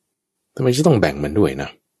ทำไมจะต้องแบ่งมันด้วยนะ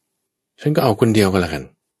ฉันก็เอาคนเดียวก็แล้วกัน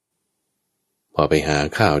พอไปหา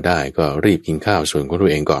ข้าวได้ก็รีบกินข้าวส่วนของตั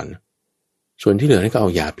วเองก่อนส่วนที่เหลือนี่ก็เอา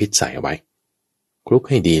ยาพิษใส่เอาไว้คลุก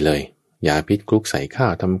ให้ดีเลยยาพิษคลุกใส่ข้า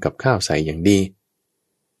วทำกับข้าวใส่อย่างดี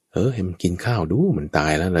ให้มันกินข้าวดูมันตา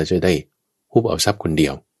ยแล้วเราจะได้ฮุบเอาทรัพย์คนเดี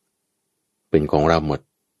ยวเป็นของเราหมด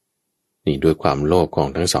นี่ด้วยความโลภของ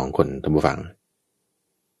ทั้ง2 คนท่านผู้ฟัง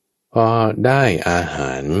พอได้อาห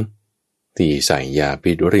ารที่ใส่ยา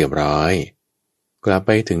พิษเรียบร้อยกลับไ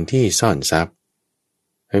ปถึงที่ซ่อนทรัพย์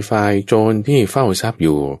ไอ้ฝ่ายโจรที่เฝ้าทรัพย์อ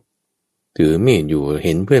ยู่ถือมีดอยู่เ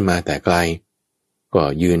ห็นเพื่อนมาแต่ไกลก็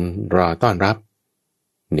ยืนรอต้อนรับ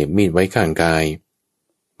เหน็บมีดไว้ข้างกาย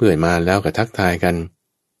เพื่อนมาแล้วก็ทักทายกัน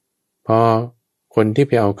พอคนที่ไ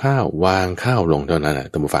ปเอาข้าววางข้าวลงเท่านั้น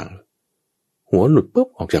ท่านผู้ฟังหัวหลุดปุ๊บ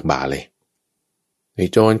ออกจากบ่าเลยไอ้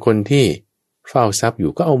โจรคนที่เฝ้าทรัพย์อ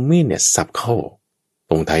ยู่ก็เอามีดเนี่ยสับเข้า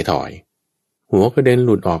ตรงท้ายถอยหัวกระเด็นห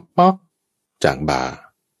ลุดออกป๊อกจากบ่า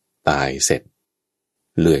ตายเสร็จ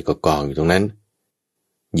เลือดก็กองอยู่ตรงนั้น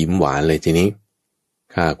ยิ้มหวานเลยทีนี้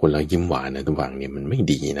ฆ่าคนเรายิ้มหวานนะทุกฝั่งเนี่ยมันไม่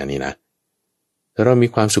ดีนะนี่นะแต่เรามี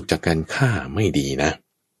ความสุขจากการฆ่าไม่ดีนะ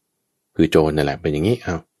คือโจรนั่นแหละเป็นอย่างนี้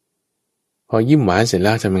พอยิ้มหวานเสร็จแ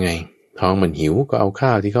ล้วทำยังไงท้องมันหิวก็เอาข้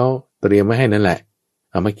าวที่เขาเตรียมไว้ให้นั่นแหละ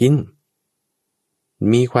เอามากิน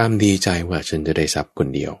มีความดีใจว่าฉันจะได้ทรัพย์คน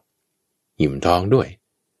เดียวอิ่มท้องด้วย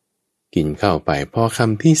กินเข้าไปพอค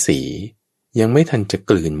ำที่4ยังไม่ทันจะ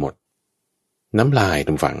กลืนหมดน้ำลายต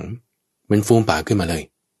รงฝังมันฟูมปากขึ้นมาเลย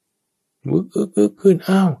ขึ้น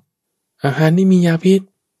อาหารนี่มียาพิษ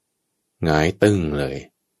หงายตึงเลย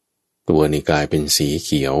ตัวนี่กลายเป็นสีเ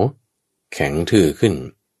ขียวแข็งทื่อขึ้น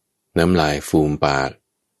น้ำลายฟูมปาก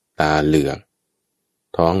ตาเหลือก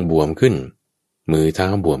ท้องบวมขึ้นมือเท้า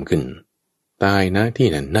บวมขึ้นตายนะที่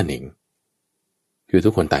นั่นเองคือทุ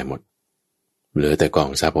กคนตายหมดเหลือแต่กอง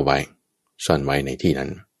ทรัพย์เอาไว้ซ่อนไว้ในที่นั้น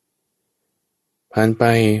ผ่านไป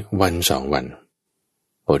วัน2 วัน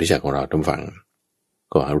โพธิสัตว์ของเราทุกฝั่ง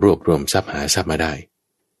ก็รวบรวมทรัพย์หาทรัพย์มาได้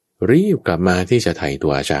รีบกลับมาที่จะไถ่ตั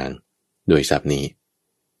วอาจารย์โดยทรัพย์นี้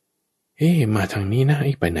มาทางนี้นะ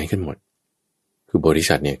ไปไหนกันหมดคือโพธิ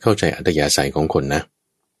สัตว์เนี่ยเข้าใจอัตยาศัยของคนนะ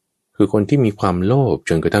คือคนที่มีความโลภ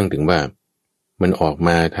จนกระทั่งถึงว่ามันออกม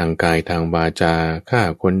าทางกายทางวาจาฆ่า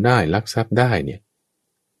คนได้ลักทรัพย์ได้เนี่ย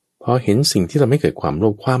พอเห็นสิ่งที่เราไม่เกิดความ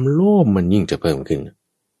โลภมันยิ่งจะเพิ่มขึ้น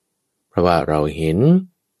เพราะว่าเราเห็น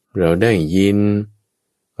เราได้ยิน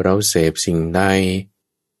เราเสพสิ่งใด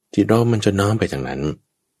จิตเรามันจะน้อมไปทางนั้น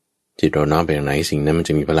จิตเราน้อมไปทางไหนสิ่งนั้นมันจ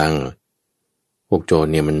ะมีพลังพวกโจร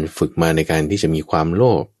เนี่ยมันฝึกมาในการที่จะมีความโล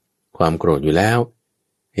ภความโกรธอยู่แล้ว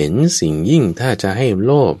เห็นสิ่งยิ่งถ้าจะให้โ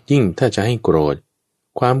ลภยิ่งถ้าจะให้โกรธ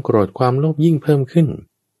ความโกรธความโลภยิ่งเพิ่มขึ้น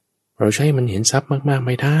เราใช้มันเห็นทรัพย์มากๆไ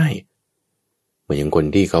ม่ได้เหมือนอย่างคน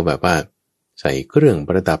ที่เขาแบบว่าใส่เครื่องป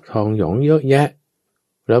ระดับทองหยองเยอะแยะ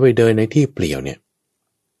แล้วไปเดินในที่เปลี่ยวเนี่ย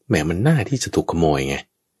แหมมันน่าที่จะถูกขโมยไง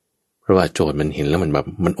เพราะว่าโจรมันเห็นแล้วมันแบบ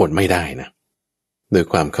มันอดไม่ได้นะโดย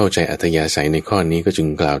ความเข้าใจอัธยาศัยในข้อนี้ก็จึง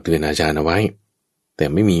กล่าวเตือนอาจารย์เอาไว้แต่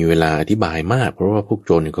ไม่มีเวลาอธิบายมากเพราะว่าพวกโ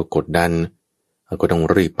จรก็กดดันก็ต้อง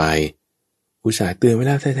รีบไปอุตส่าห์เตือนเว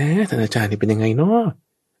ลาแท้ๆท่านอาจารย์นี่เป็นยังไงเนาะ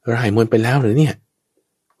รายมนไปแล้วหรือเนี่ย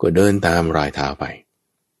ก็เดินตามรอยเท้าไป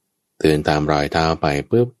เดินตามรอยเท้าไป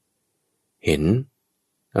ปุ๊บเห็น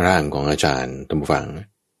ร่างของอาจารย์ท่านผู้ฟัง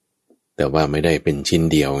แต่ว่าไม่ได้เป็นชิ้น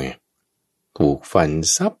เดียวไงถูกฟัน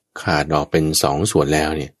ซับขาดออกเป็น2 ส่วนแล้ว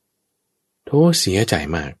เนี่ยโธ่เสียใจ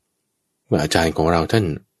มากว่าอาจารย์ของเราท่าน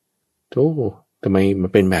โธ่ทำไมมา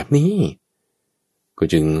เป็นแบบนี้ก็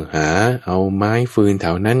จึงหาเอาไม้ฟืนแถ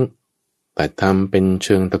วนั้นตัดทำเป็นเ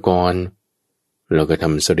ชิงตะกอนแล้วก็ท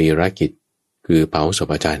ำสรีรกิจคือเผาศพ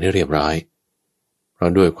อาจารย์ให้เรียบร้อยเพรา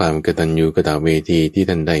ะด้วยความกตัญญูกตเวทีที่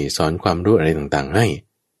ท่านได้สอนความรู้อะไรต่างๆให้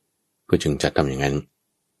ก็จึงจัดทำอย่างนั้น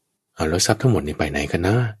แล้วทรัพย์ทั้งหมดนี้ไปไหนกันน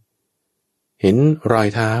ะเห็นรอย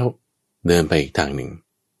เท้าเดินไปอีกทางหนึ่ง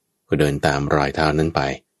ก็เดินตามรอยเท้านั้นไป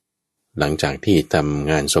หลังจากที่ทำ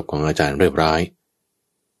งานศพของอาจารย์เรียบร้อย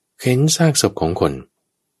เห็นซากศพของคน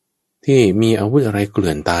ที่มีอาวุธอะไรเกลื่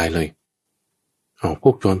อนตายเลยพ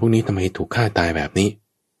วกโจรพวกนี้ทำไมถูกฆ่าตายแบบนี้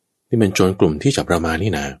นี่เป็นโจรกลุ่มที่จับเรามา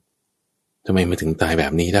นี่นะทำไมมาถึงตายแบ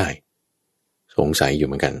บนี้ได้สงสัยอยู่เ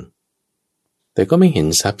หมือนกัน แต่ก็ไม่เห็น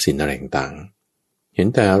ทรัพย์สินอะไรต่างๆเห็น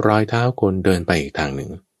แต่รอยเท้าคนเดินไปอีกทางหนึ่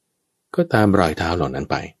งก็ตามรอยเท้าเหล่านั้น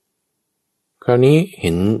ไปคราวนี้เ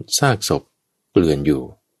ห็นซากศพเกลื่อนอยู่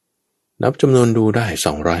นับจำนวนดูได้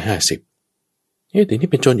250แต่นี่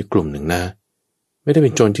เป็นโจรอีกกลุ่มหนึ่งนะไม่ได้เ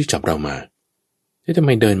ป็นโจรที่จับเรามาทำไ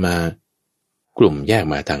มเดินมากลุ่มแยก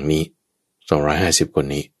มาทางนี้250คน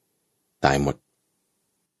นี้ตายหมด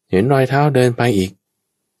เห็นรอยเท้าเดินไปอีก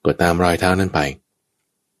ก็ตามรอยเท้านั้นไป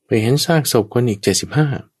เห็นซากศพคนอีก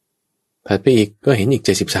75ถัดไปอีกก็เห็นอีก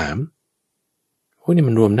73โอ้นี่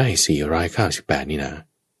มันรวมได้498นี่นะ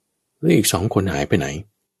แล้วอีก2คนหายไปไหน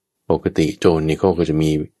ปกติโจรนี่เขาก็จะมี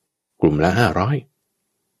กลุ่มละ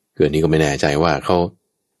500เกิดนี้ก็ไม่แน่ใจว่าเขา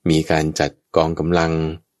มีการจัดกองกำลัง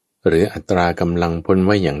หรืออัตรากำลังพลไ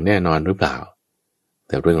ว้อย่างแน่นอนหรือเปล่าแ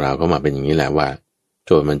ต่เรื่องราวก็มาเป็นอย่างนี้แหละว่าโ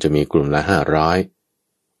จรมันจะมีกลุ่มละ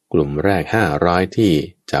500กลุ่มแรก500ที่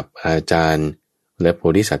จับอาจารย์และโพ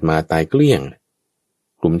ธิสัตว์มาตายเกลี้ยง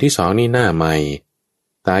กลุ่มที่2นี่หน้าใหม่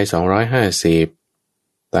ตาย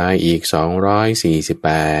250ตายอีก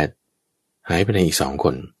248หายไปในอีก2ค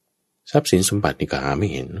นทรัพย์สินสมบัตินี่ก็หาไม่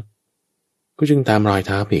เห็นก็จึงตามรอยเ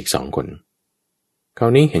ท้าไปอีก2คนครา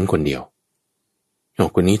วนี้เห็นคนเดียว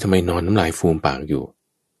คนนี้ทำไมนอนน้ำลายฟูมปากอยู่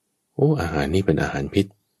โอ้อาหารนี่เป็นอาหารพิษ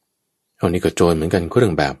นี่ก็โจรเหมือนกันเครื่อ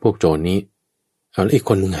งแบบพวกโจรนี้แล้วอีก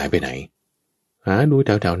คนนึงหายไปไหนหาดูแ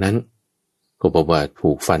ถวๆนั้นก็พบว่าถู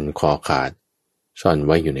กฟันคอขาดซ่อนไ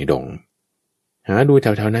ว้อยู่ในดงหาดูแ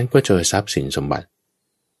ถวๆนั้นก็เจอทรัพย์สินสมบัติ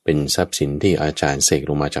เป็นทรัพย์สินที่อาจารย์เสก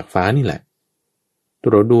ลงมาจากฟ้านี่แหละตัว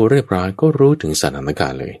เราดูเรียบร้อยก็รู้ถึงสถานกา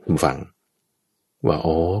รณ์เลยคุณฟังว่า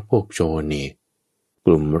พวกโจรนี่ก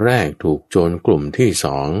ลุ่มแรกถูกโจรกลุ่มที่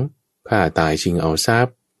2ฆ่าตายชิงเอาทรัพ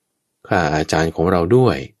ย์ฆ่าอาจารย์ของเราด้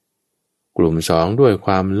วยกลุ่ม2ด้วยค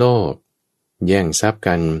วามโลภแย่งทรัพย์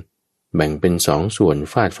กันแบ่งเป็น2ส่วน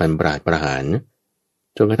ฟาดฟันปราดประหาร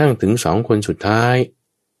จนกระทั่งถึง2คนสุดท้าย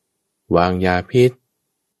วางยาพิษ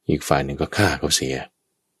อีกฝ่ายหนึ่งก็ฆ่าเขาเสีย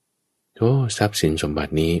ทรัพย์สินสมบั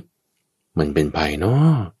ตินี้มันเป็นภัยเนา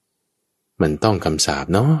ะมันต้องคำสาป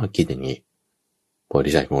เนาะคิดอย่างนี้โพ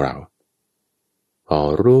ธิสัตว์ของเราพอ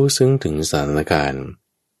รู้ซึ้งถึงสถานการณ์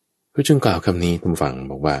ก็จึงกล่าวคำนี้ทุกฝั่ง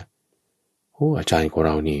บอกว่าอาจารย์ของเ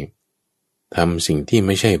รานี่ทำสิ่งที่ไ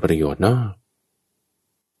ม่ใช่ประโยชน์เนาะ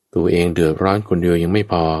ตัวเองเดือดร้อนคนเดียวยังไม่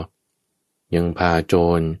พอยังพาโจ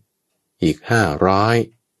รอีก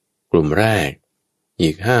500กลุ่มแรกอี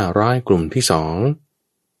ก500กลุ่มที่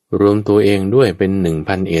2รวมตัวเองด้วยเป็น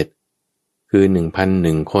 1,001 คือ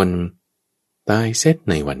 1,001 คนตายเสร็จ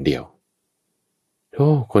ในวันเดียว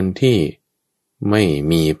คนที่ไม่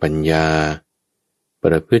มีปัญญาป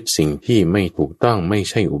ระพฤติสิ่งที่ไม่ถูกต้องไม่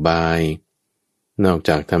ใช่อุบายนอกจ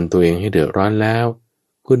ากทำตัวเองให้เดือดร้อนแล้ว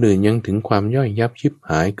ก็อื่นยังถึงความย่อยยับชิบห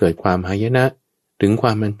ายเกิดความหายนะถึงคว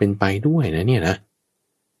ามมันเป็นไปด้วยนะเนี่ยนะ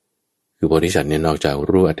คือโพธิสัตว์เนี่ยนอกจาก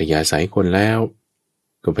รู้อัธยาศัยคนแล้ว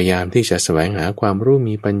ก็พยายามที่จะแสวงหาความรู้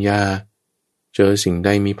มีปัญญาเจอสิ่งใด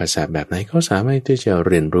มีภาษาแบบไหนเขาสามารถที่จะเ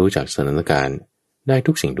รียนรู้จากสถานการณ์ได้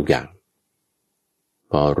ทุกสิ่งทุกอย่าง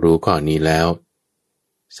พอรู้ข้อนี้แล้ว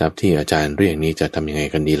ทรัพย์ที่อาจารย์เรียกนี้จะทำยังไง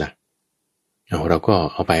กันดีล่ะเราก็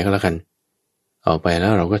เอาไปก็แล้วกันเอาไปแล้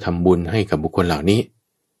วเราก็ทำบุญให้กับบุคคลเหล่านี้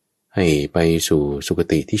ให้ไปสู่สุค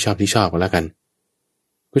ติที่ชอบก็แล้วกัน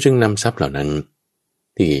ก็จึงนำทรัพย์เหล่านั้น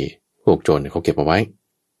ที่พวกโจรเขาเก็บเอาไว้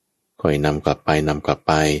ค่อยนำกลับไป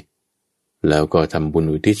แล้วก็ทำบุญ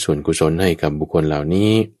อุทิศส่วนกุศลให้กับบุคคลเหล่า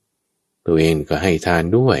นี้ตัวเองก็ให้ทาน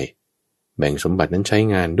ด้วยแบ่งสมบัตินั้นใช้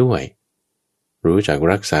งานด้วยรู้จัก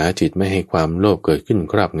รักษาจิตไม่ให้ความโลภเกิดขึ้น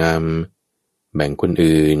ครอบงำแบ่งคน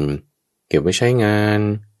อื่นเก็บไว้ใช้งาน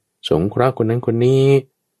สงเคราะห์คนนั้นคนนี้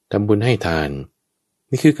ทำบุญให้ทาน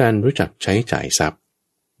นี่คือการรู้จักใช้จ่ายทรัพย์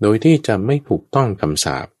โดยที่จะไม่ถูกต้องคำส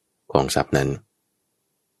าปของทรัพย์นั้น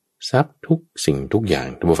ทรัพย์ทุกสิ่งทุกอย่าง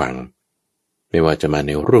ทุกฝังไม่ว่าจะมาใ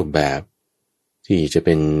นรูปแบบที่จะเ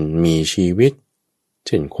ป็นมีชีวิตเ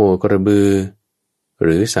ช่นโคกระบือห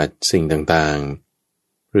รือสัตว์สิ่งต่าง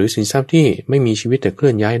ๆหรือสินทรัพย์ที่ไม่มีชีวิตแต่เคลื่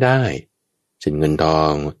อนย้ายได้เช่นเงินทอ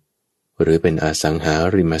งหรือเป็นอสังหา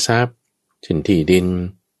ริมทรัพย์เช่นที่ดิน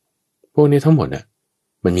พวกนี้ทั้งหมด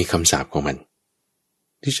มันมีคำสาปของมัน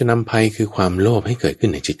ที่จะนำภัยคือความโลภให้เกิดขึ้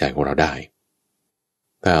นในจิตใจของเราได้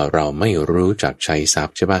ถ้าเราไม่รู้จักใช้ทรัพ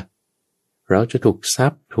ย์ใช่ปะเราจะถูกทรั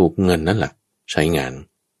พย์ถูกเงินนั่นแหละใช้งาน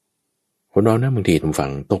คนเราบางทีผมฟั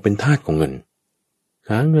งตกเป็นทาสของเงิน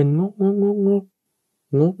หาเงินง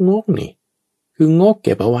กนี่คืองกเ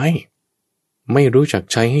ก็บเอาไว้ไม่รู้จัก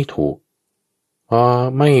ใช้ให้ถูกพอ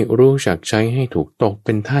ไม่รู้จักใช้ให้ถูกตกเ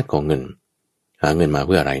ป็นทาสของเงินหาเงินมาเ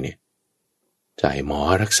พื่ออะไรเนี่ยจ่ายหมอ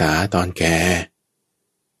รักษาตอนแก่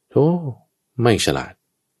ไม่ฉลาด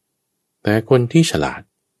แต่คนที่ฉลาด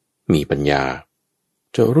มีปัญญา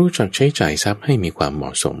จะรู้จักใช้จ่ายทรัพย์ให้มีความเหม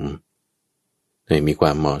าะสมให้มีคว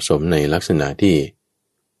ามเหมาะสมในลักษณะที่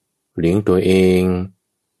เลี้ยงตัวเอง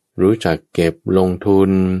รู้จักเก็บลงทุ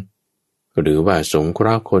นหรือว่าสงเคร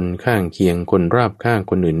าะห์คนข้างเคียงคนรอบข้าง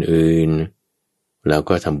คนอื่นๆแล้ว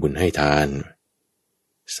ก็ทำบุญให้ทาน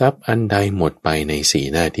ทรัพย์อันใดหมดไปในสี่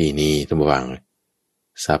หน้าที่นี้ท่านผู้ฟัง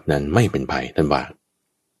ทรัพย์นั้นไม่เป็นภัยท่านว่า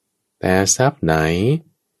แต่ทรัพย์ไหน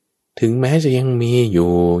ถึงแม้จะยังมีอ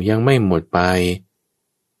ยู่ยังไม่หมดไป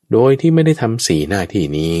โดยที่ไม่ได้ทำสี่หน้าที่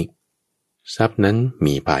นี้ทรัพย์นั้น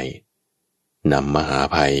มีภัยนำมหา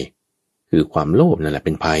ภัยคือความโลภนั่นแหละเ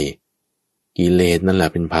ป็นภัยกิเลสนั่นแหละ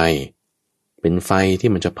เป็นภัยเป็นไฟที่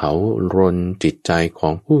มันจะเผารนจิตใจขอ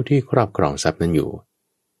งผู้ที่ครอบครองทรัพย์นั้นอยู่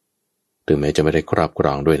ถึงแม้จะไม่ได้ครอบคร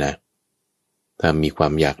องด้วยนะถ้ามีควา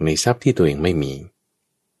มอยากในทรัพย์ที่ตัวเองไม่มี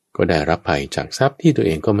ก็ได้รับภัยจากทรัพย์ที่ตัวเ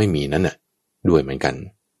องก็ไม่มีนั่นน่ะด้วยเหมือนกัน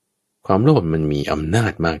ความโลภมันมีอำนา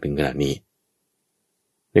จมากถึงขนาดนี้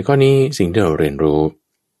ในข้อนี้สิ่งที่เราเรียนรู้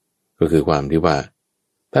ก็คือความที่ว่า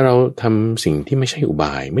ถ้าเราทำสิ่งที่ไม่ใช่อุบ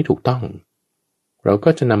ายไม่ถูกต้องเราก็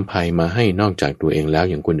จะนำภัยมาให้นอกจากตัวเองแล้ว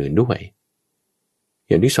อย่างคนอื่นด้วยอ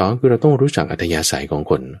ย่างที่สองคือเราต้องรู้จักอัธยาศัยของ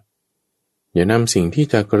คนอย่านำสิ่งที่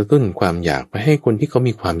จะกระตุ้นความอยากไปให้คนที่เขา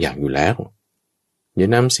มีความอยากอยู่แล้วอย่า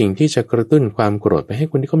นำสิ่งที่จะกระตุ้นความโกรธไปให้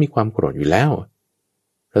คนที่เขามีความโกรธอยู่แล้ว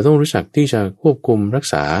เราต้องรู้จักที่จะควบคุมรัก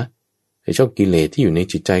ษาไอ้เจ้ากิเลสที่อยู่ใน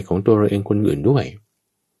จิตใจของตัวเราเองคนอื่นด้วย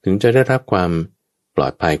ถึงจะได้รับความปลอ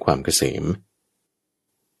ดภัยความเกษม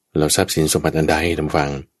เราทรัพย์สินสมบัติอันใดท่านฟัง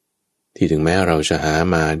ที่ถึงแม้เราจะหา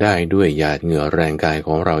มาได้ด้วยหยาดเหงื่อแรงกายข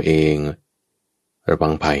องเราเองระวั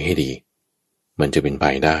งภัยให้ดีมันจะเป็น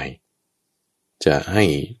ภัยได้จะให้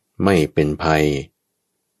ไม่เป็นภัย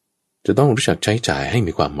จะต้องรู้จักใช้จ่ายให้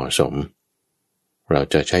มีความเหมาะสมเรา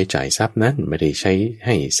จะใช้จ่ายทรัพย์นั้นไม่ได้ใช้ใ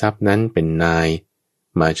ห้ทรัพย์นั้นเป็นนาย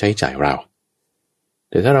มาใช้จ่ายเรา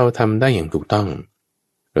แต่ถ้าเราทำได้อย่างถูกต้อง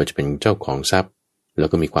เราจะเป็นเจ้าของทรัพย์แล้ว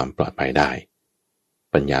ก็มีความปลอดภัยได้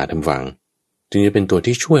ปัญญาทำฟังจึงจะเป็นตัว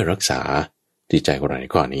ที่ช่วยรักษาจิตใจของเราใน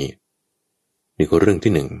ข้อนี้นี่คือเรื่อง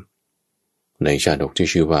ที่หนึ่งในชาดกที่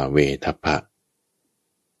ชื่อว่าเวทัพพะ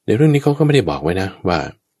ในเรื่องนี้เขาก็ไม่ได้บอกไว้นะว่า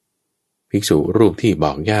ภิกษุรูปที่บ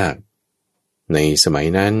อกยากในสมัย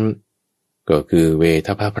นั้นก็คือเว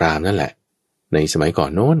ทัพพะพราหมณ์นั่นแหละในสมัยก่อ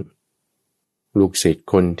นโน้นลูกศิษย์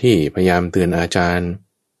คนที่พยายามเตือนอาจารย์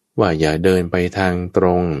ว่าอย่าเดินไปทางตร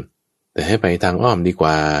งแต่ให้ไปทางอ้อมดีก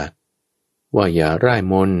ว่าว่าอย่าร่าย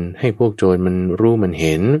มนต์ให้พวกโจรมันรู้มันเ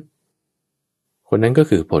ห็นคนนั้นก็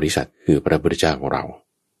คือโพธิสัตว์คือพระพุทธเจ้าของเรา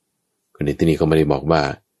คนในที่นี้เขาไม่ได้บอกว่า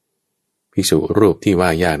ภิกษุรูปที่ว่า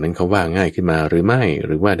ยากนั้นเขาว่าง่ายขึ้นมาหรือไม่ห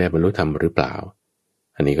รือว่าได้บรรลุธรรมหรือเปล่า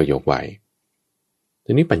อันนี้ก็ยกไว้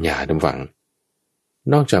ทีนี้ปัญญาดำฝัง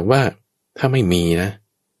นอกจากว่าถ้าไม่มีนะ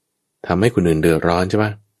ทำให้คนอื่นเดือดร้อนใช่ป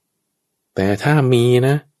ะแต่ถ้ามีน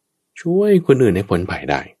ะช่วยคนอื่นให้พ้นภัย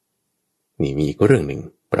ได้นี่มีก็เรื่องหนึ่ง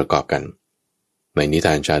ประกอบกันในนิท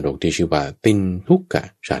านชาดกที่ชื่อว่าตินทุกกะ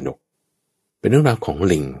ชาดกเป็นเรื่องราวของ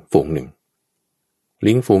ลิงฝูงหนึ่ง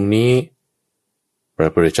ลิงฝูงนี้พระ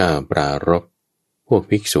พุทธเจ้าปรารภพวก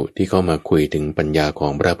ภิกษุที่เข้ามาคุยถึงปัญญาขอ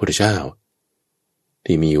งพระพุทธเจ้า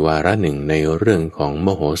ที่มีวาระหนึ่งในเรื่องของม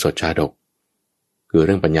โหสถชาดกคือเ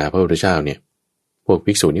รื่องปัญญาพระพุทธเจ้าเนี่ยพวก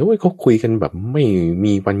ภิกษุนี่เขาคุยกันแบบไม่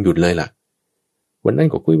มีวันหยุดเลยล่ะวันนั้น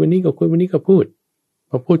ก็คุยวันนี้ก็คุยวันนี้ก็พูด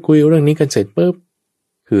พอพูดคุยเรื่องนี้กันเสร็จปุ๊บ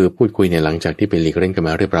คือพูดคุยเนี่ยหลังจากที่ไปหลีกเล่นกันม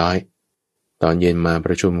าเรียบร้อยตอนเย็นมาป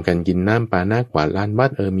ระชุมกันกินน้ำปานะกวาดลานวั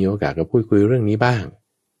ดมีโอกาสก็พูดคุยเรื่องนี้บ้าง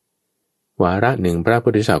วาระหนึ่งพระพุ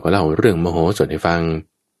ทธเจ้าก็เล่าเรื่องมโหสถให้ฟัง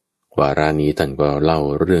วาระนี้ท่านก็เล่า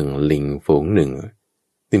เรื่องลิงฝูงหนึ่ง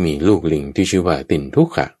ที่มีลูกลิงที่ชื่อว่าตินทุก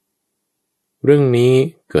ขะเรื่องนี้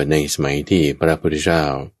เกิดในสมัยที่พระพุทธเจ้า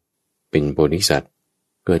เป็นโพธิสัตว์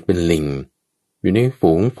เกิดเป็นลิงอยู่ใน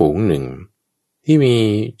ฝูงหนึ่งที่มี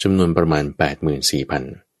จำนวนประมาณ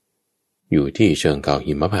 84,000 อยู่ที่เชิงเขา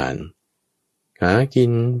หิมพานต์หากิ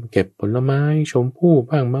นเก็บผลไม้ชมพู่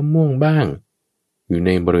บ้างมะม่วงบ้างอยู่ใน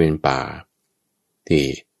บริเวณป่าที่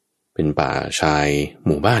เป็นป่าชายห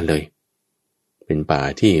มู่บ้านเลยเป็นป่า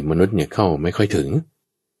ที่มนุษย์เนี่ยเข้าไม่ค่อยถึง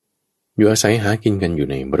อยู่อาศัยหากินกันอยู่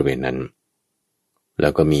ในบริเวณนั้นแล้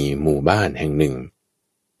วก็มีหมู่บ้านแห่งหนึ่ง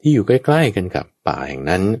ที่อยู่ใกล้ๆกันกับป่าแห่ง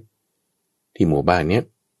นั้นที่หมู่บ้านเนี้ย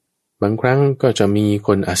บางครั้งก็จะมีค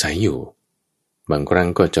นอาศัยอยู่บางครั้ง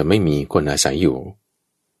ก็จะไม่มีคนอาศัยอยู่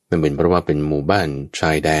มันเป็นเพราะว่าเป็นหมู่บ้านช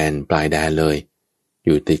ายแดนปลายแดนเลยอ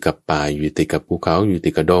ยู่ติดกับป่าอยู่ติดกับภูเขาอยู่ติ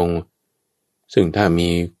ดกับดงซึ่งถ้ามี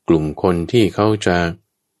กลุ่มคนที่เขาจะ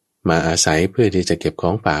มาอาศัยเพื่อที่จะเก็บขอ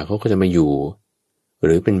งป่าเขาก็จะมาอยู่ห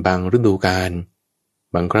รือเป็นบางฤดูกาล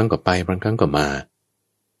บางครั้งก็ไปบางครั้งก็มา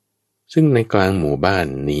ซึ่งในกลางหมู่บ้าน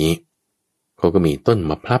นี้เขาก็มีต้น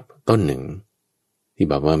มะพร้าวต้นหนึ่งที่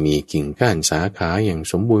ที่แบบว่ามีกิ่งก้านสาขาอย่าง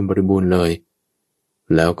สมบูรณ์บริบูรณ์เลย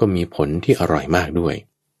แล้วก็มีผลที่อร่อยมากด้วย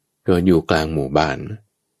เกิดอยู่กลางหมู่บ้าน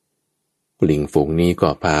ลิงฝูงนี้ก็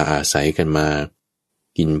พาอาศัยกันมา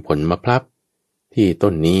กินผลมะพร้าวที่ต้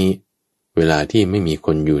นนี้เวลาที่ไม่มีค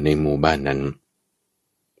นอยู่ในหมู่บ้านนั้น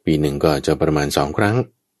ปีหนึ่งก็จะประมาณ2 ครั้ง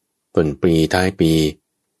ต้นปีท้ายปี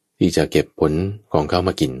ที่จะเก็บผลของเขาม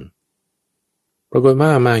ากินปรากฏว่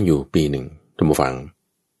ามาอยู่ปีหนึ่งท่านผู้ฟัง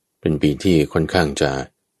เป็นปีที่ค่อนข้างจะ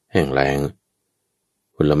แห้งแล้ง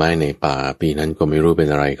ผลไม้ในป่าปีนั้นก็ไม่รู้เป็น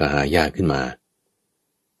อะไรก็หายากขึ้นมา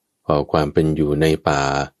พอความเป็นอยู่ในป่า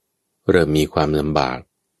เริ่มมีความลำบาก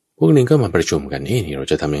พวกนึงก็มาประชุมกันนี่เรา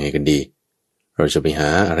จะทำยังไงกันดีเราจะไปหา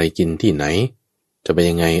อะไรกินที่ไหนจะไป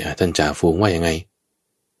ยังไงท่านจ่าฝูงว่ายังไง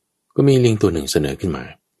ก็มีลิงตัวหนึ่งเสนอขึ้นมา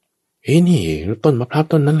นี่ต้นมะพร้าว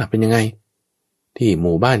ต้นนั้นล่ะเป็นยังไงที่ห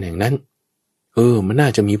มู่บ้านแห่งนั้นมันน่า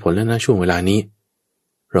จะมีผลแล้วนะช่วงเวลานี้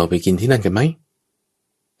เราไปกินที่นั่นกันไหม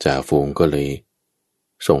จ่าฝูงก็เลย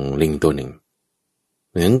ส่งลิงตัวหนึ่ง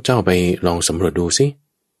งั้นเจ้าไปลองสำรวจดูสิ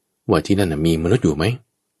ว่าที่นั่นมีมนุษย์อยู่ไหม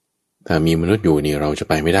ถ้ามีมนุษย์อยู่นี่เราจะ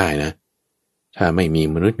ไปไม่ได้นะถ้าไม่มี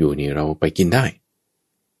มนุษย์อยู่นี่เราไปกินได้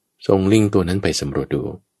ส่งลิงตัวนั้นไปสำรวจดู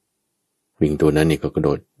ลิงตัวนั้นนี่ก็กระโด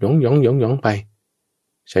ดย่องไป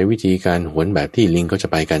ใช้วิธีการโหนแบบที่ลิงก็จะ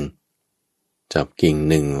ไปกันจับกิ่ง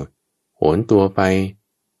หนึ่งโหนตัวไป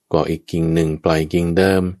ก็อีกกิ่งหนึ่งปล่อยกิ่งเ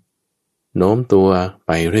ดิมโน้มตัวไ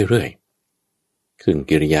ปเรื่อยๆซึ่ง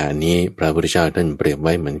กิริยานี้พระพุทธเจ้าท่านเปรียบไ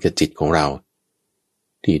ว้เหมือนกับจิตของเรา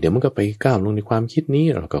ที่เดี๋ยวมันก็ไปก้าวลงในความคิดนี้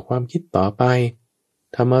เราก็ความคิดต่อไป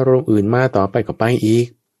ทำอารมณ์อื่นมาต่อไปก็ไปอีก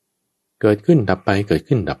เกิดขึ้นดับไปเกิด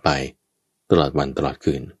ขึ้นดับไปตลอดวันตลอด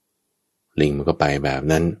คืนลิงมันก็ไปแบบ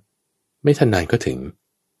นั้นไม่ทันนานก็ถึง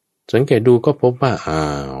สังเกตดูก็พบว่า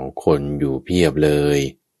คนอยู่เพียบเลย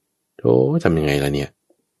โธ่ทำยังไงล่ะเนี่ย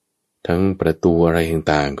ทั้งประตูอะไร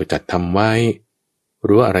ต่างๆก็จัดทำไว้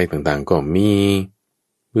รั้วอะไรต่างๆก็มี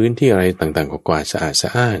พื้นที่อะไรต่างๆก็กวาดสะอาดสะ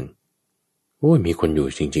อ้านมีคนอยู่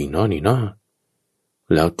จริงๆเนาะนี่เนาะ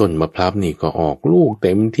แล้วต้นมะพร้าวนี่ก็ออกลูกเ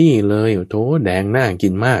ต็มที่เลยโธ่แดงน่ากิ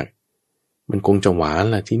นมากมันคงจะหวาน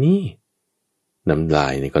ล่ะทีนี้น้ำลา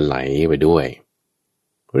ยนี่ก็ไหลไปด้วย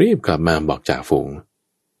รีบกลับมาบอกจ่าฝูง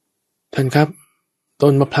ท่านครับต้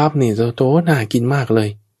นมะพร้าวนี่โธ่น่ากินมากเลย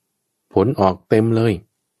ผลออกเต็มเลย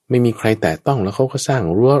ไม่มีใครแตะต้องแล้วเขาก็สร้าง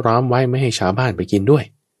รั้วล้อมไว้ไม่ให้ชาวบ้านไปกินด้วย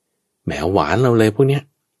แหมหวานเราเลยพวกเนี้ย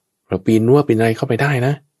เราปีนรั้วปีนอะไรเข้าไปได้น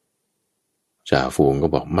ะจ่าฝูงก็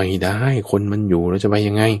บอกไม่ได้คนมันอยู่เราจะไป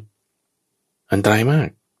ยังไงอันตรายมาก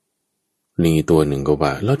ลิงตัวหนึ่งก็ว่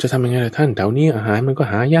าเราจะทำยังไงล่ะท่านแถวนี้อาหารมันก็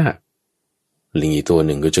หายากลิงตัวห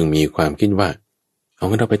นึ่งก็จึงมีความคิดว่าเอา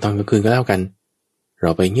งั้นเราไปตอนกลางคืนก็แล้วกันเร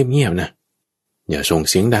าไปเงียบๆนะอย่าส่ง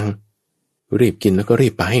เสียงดังรีบกินแล้วก็รี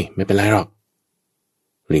บไปไม่เป็นไรหรอก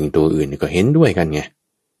ลิงตัวอื่นก็เห็นด้วยกันไง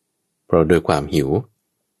เพราะด้วยความหิว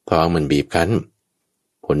ท้องมันบีบคั้น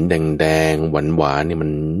ผลแดงๆหวานๆนี่มัน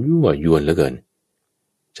ยั่วยวนเหลือเกิน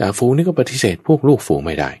จ่าฝูงนี่ก็ปฏิเสธพวกลูกฝูงไ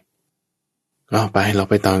ม่ได้เอาไปเรา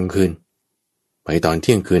ไปตอนกลางคืนไปตอนเ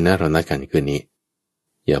ที่ยงคืนนะเรานัดกันคืนนี้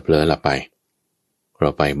อย่าเผลอหลับไปเรา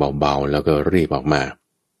ไปเบาๆแล้วก็รีบออกมา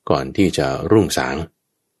ก่อนที่จะรุ่งสาง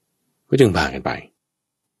ก็จึงพากันไป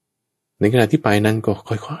ในขณะที่ไปนั้นก็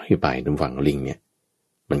ค่อยๆไปตรงฝั่งลิงเนี่ย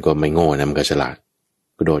มันก็ไม่โง่นะมันก็ฉลาด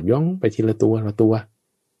กระโดดย่องไปทีละตัวละตัว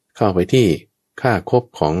เข้าไปที่ค่าคบ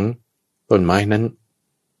ของต้นไม้นั้น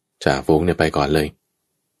จ่าฝูงเนี่ยไปก่อนเลย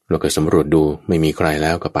เราก็สำรวจดูไม่มีใครแ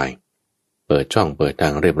ล้วก็ไปเปิดช่องเปิดทา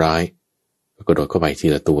งเรียบร้อยก็กระโดดเข้าไปที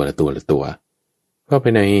ละตัวละตัวละตัวเข้าไป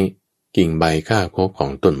ในกิ่งใบค่าคบขอ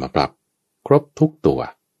งต้นมะพร้าวครบทุกตัว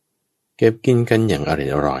เก็บกินกันอย่างอ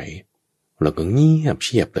ร่อยแล้วก็เงียบเ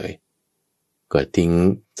ชียบเลยก็ทิ้ง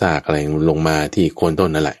ซากอะไรลงมาที่โคนต้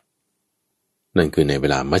นนั่นแหละนั่นคือในเว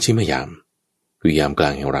ลามัชชิมยามคือยามกลา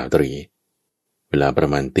งแห่งราตรีเวลาประ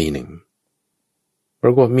มาณตีหนึ่งปร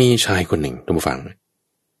ากฏมีชายคนหนึ่งท่านผู้ฟัง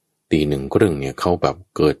ตีหนึ่งครึ่งเนี่ยเขาแบบ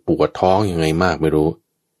เกิดปวดท้องยังไงมากไม่รู้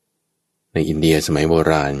ในอินเดียสมัยโบ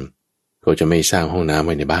ราณเขาจะไม่สร้างห้องน้ำไ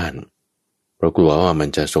ว้ในบ้านเพราะกลัวว่ามัน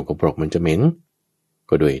จะสกปรกมันจะเหม็น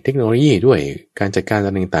ก็ด้วยเทคโนโลยีด้วยการจัดการอ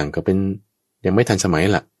ะไรต่างๆก็เป็นยังไม่ทันสมัย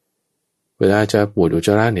ล่ะเวลาจะปวดอุจจ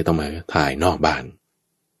าระเนี่ยต้องมาถ่ายนอกบ้าน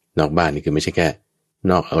นี่คือไม่ใช่แค่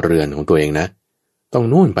นอกเรือนของตัวเองนะต้อง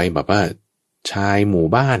นู่นไปแบบว่าชายหมู่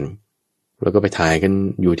บ้านแล้วก็ไปถ่ายกัน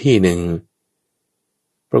อยู่ที่หนึ่ง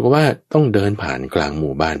ปรากฏว่าต้องเดินผ่านกลางห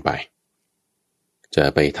มู่บ้านไปจะ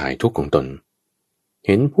ไปถ่ายทุกข์ของตนเ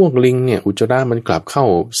ห็นพวกลิงเนี่ยอุจจาระมันกลับเข้า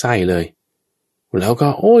ไส้เลยแล้วก็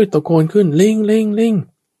โอ้ยตะโกนขึ้นลิง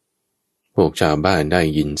พวกชาวบ้านได้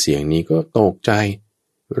ยินเสียงนี้ก็ตกใจ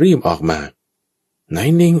รีบออกมาไหน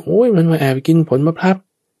ลิงโอ้ยมันมาแอบกินผลมะพร้าว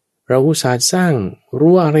เราอุตส่าห์สร้าง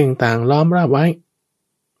รั้วอะไรต่างๆล้อมรอบไว้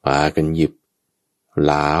พากันหยิบ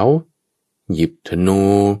หลาวหยิบธนู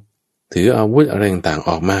ถืออาวุธอะไรต่างๆอ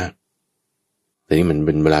อกมาแต่นี่มันเ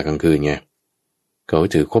ป็นเวลากลางคืนไงเขา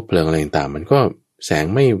ถือคบเพลิงอะไรต่างๆมันก็แสง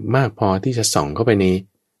ไม่มากพอที่จะส่องเข้าไปใน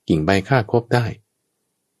กิ่งใบฆ่าคบได้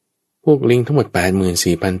พวกลิงทั้งหมด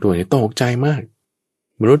 84,000 ตัวเนี่ยตกใจมาก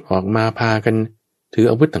มนุษย์ออกมาพากันถือ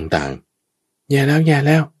อาวุธต่างๆแย่แ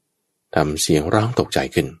ล้วทำเสียงร้องตกใจ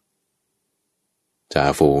ขึ้นจ่า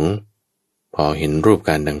ฝูงพอเห็นรูป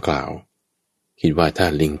การดังกล่าวคิดว่าถ้า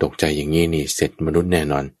ลิงตกใจอย่างนี้นี่เสร็จมนุษย์แน่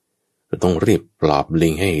นอนเราต้องรีบปลอบลิ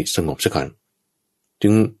งให้สงบซะก่อนจึ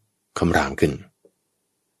งคำรามขึ้น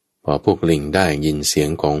พอพวกลิงได้ยินเสียง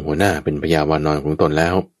ของหัวหน้าเป็นพญาวานอนของตนแล้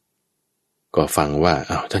วก็ฟังว่า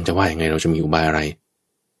ท่านจะว่ายังไงเราจะมีอุบายอะไร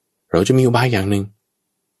เราจะมีอุบายอย่างหนึ่ง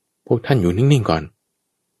พวกท่านอยู่นิ่งๆก่อน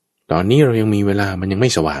ตอนนี้เรายังมีเวลามันยังไม่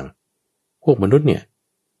สว่างพวกมนุษย์เนี่ย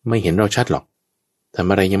ไม่เห็นเราชัดหรอกทำ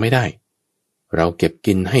อะไรยังไม่ได้เราเก็บ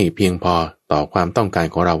กินให้เพียงพอต่อความต้องการ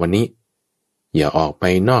ของเราวันนี้อย่าออกไป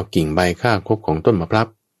นอกกิ่งใบฆ่าคบของต้นมะพร้าว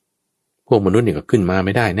พวกมนุษย์เนี่ยก็ขึ้นมาไ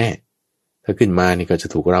ม่ได้แน่ถ้าขึ้นมานี่ก็จะ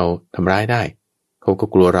ถูกเราทำร้ายได้เขาก็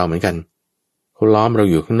กลัวเราเหมือนกันเขาล้อมเรา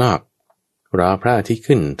อยู่ข้างนอกรอพระอาทิตย์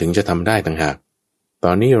ขึ้นถึงจะทำได้ต่างหากต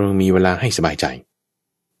อนนี้เรามีเวลาให้สบายใจ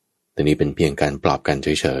แต่นี้เป็นเพียงการปลอบกันเ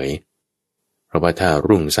ฉยๆเพราะว่าถ้า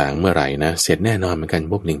รุ่งสางเมื่อไหร่นะเสร็จแน่นอนเหมือนกัน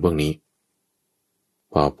พวกลิงพวกนี้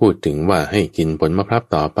พอพูดถึงว่าให้กินผลมะพร้าว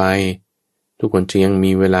ต่อไปทุกคนจึงยัง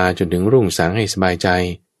มีเวลาจนถึงรุ่งสางให้สบายใจ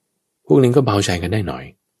พวกลิงก็เบาใจกันได้หน่อย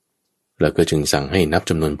แล้วก็จึงสั่งให้นับ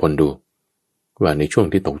จำนวนพลดูว่าในช่วง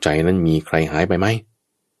ที่ตกใจนั้นมีใครหายไปไหม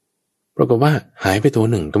ปรากฏว่าหายไปตัว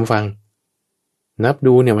หนึ่งท่านฟังนับ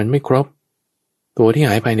ดูเนี่ยมันไม่ครบตัวที่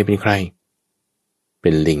หายไปเนี่ยเป็นใครเป็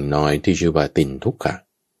นลิงน้อยที่ชื่อว่าตินทุกขะ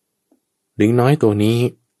ลิงน้อยตัวนี้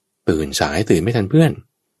ตื่นสายตื่นไม่ทันเพื่อน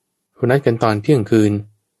เขานัดกันตอนเที่ยงคืน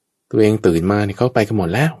ตัวเองตื่นมาเนี่ยเขาไปกันหมด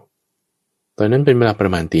แล้วตอนนั้นเป็นเวลาปร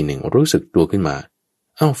ะมาณ 1:00 รู้สึกตัวขึ้นมา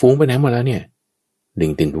ฝูงไปไหนหมดแล้วเนี่ยลิ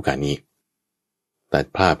งตินทุกขะนี้ตัด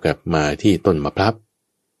ภาพกลับมาที่ต้นมะพร้าว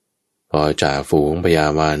พอจ่าฝูงพญา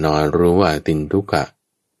วานอนรู้ว่าตินทุกขะ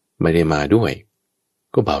ไม่ได้มาด้วย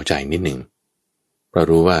ก็เบาใจนิดหนึ่งเพราะ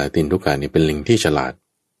รู้ว่าตินทุกขะนี่เป็นลิงที่ฉลาด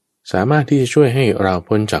สามารถที่จะช่วยให้เรา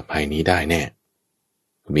พ้นจากภัยนี้ได้แน่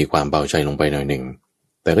มีความเบาใจลงไปหน่อยหนึ่ง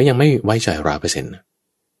แต่ก็ยังไม่ไว้ใจ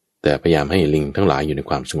100%แต่พยายามให้ลิงทั้งหลายอยู่ใน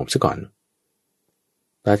ความสงบซะก่อน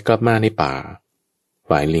ตัดกลับมาในป่า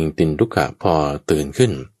ฝ่ายลิงตินทุกขะพอตื่นขึ้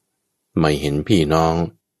นไม่เห็นพี่น้อง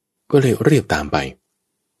ก็เลยรีบตามไป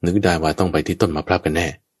นึกได้ว่าต้องไปที่ต้นมะพร้าวกันแน่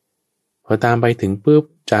พอตามไปถึงปุ๊บ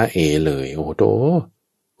จ้าเอเลยโอ้โห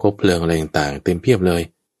คบเพลิงอะไรต่างๆเต็มเพียบเลย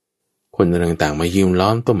คนต่างๆมายืนล้อ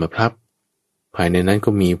มต้นมะพร้าวภายในนั้นก็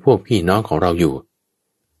มีพวกพี่น้องของเราอยู่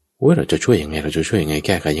เราจะช่วยยังไงแ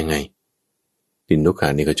ก้ไขยังไงตินทุกขะ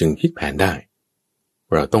นี่ก็จึงคิดแผนได้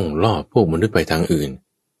เราต้องล่อพวกมนุษย์ไปทางอื่น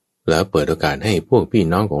แล้วเปิดโอกาสให้พวกพี่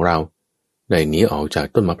น้องของเราได้หนีออกจาก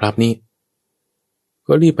ต้นมะพร้าวนี้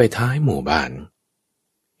ก็รีบไปท้ายหมู่บ้าน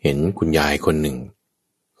เห็นคุณยายคนหนึ่ง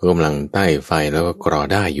กำลังใต้ไฟแล้วก็กรอ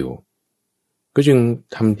ได้อยู่ก็จึง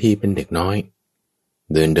ทำทีเป็นเด็กน้อย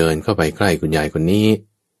เดินเข้าไปใกล้คุณยายคนนี้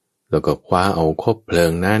แล้วก็คว้าเอาคบเพลิ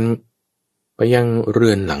งนั้นไปยังเรื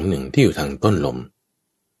อนหลังหนึ่งที่อยู่ทางต้นลม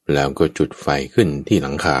แล้วก็จุดไฟขึ้นที่ห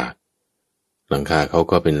ลังคาเขา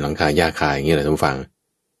ก็เป็นหลังคาหญ้าคาอย่างนี้แหละท่านผู้ฟัง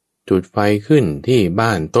จุดไฟขึ้นที่บ้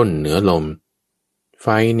านต้นเหนือลมไฟ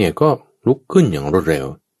เนี่ยก็ลุกขึ้นอย่างรวดเร็ว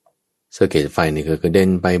สะเก็ดไฟนี่ก็กระเด็น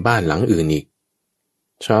ไปบ้านหลังอื่นอีก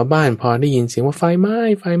ชาวบ้านพอได้ยินเสียงว่าไฟไห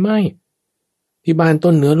ม้ที่บ้าน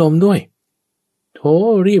ต้นเหนือลมด้วยโธ่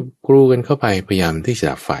รีบกรูกันเข้าไปพยายามที่จะ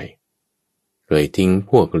ดับไฟเลยทิ้ง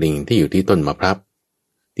พวกลิงที่อยู่ที่ต้นมะพร้าว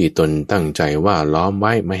ที่ตนตั้งใจว่าล้อมไ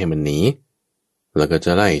ว้ไม่ให้มันหนีแล้วก็จ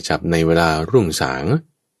ะไล่จับในเวลารุ่งสาง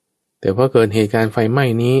แต่พอเกิดเหตุการณ์ไฟไหม้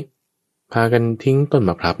นี้พากันทิ้งต้น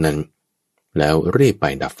มะพร้าวนั้นแล้วรีบไป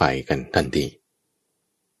ดับไฟกันทันที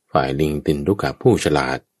ฝ่ายลิงตินทุกขะผู้ฉลา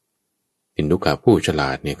ด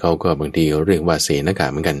เนี่ยเขาก็บางทีเรียกว่าเสนกะ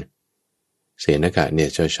เหมือนกันเสนกะเนี่ย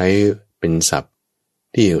จะใช้เป็นศัพท์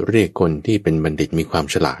ที่เรียกคนที่เป็นบัณฑิตมีความ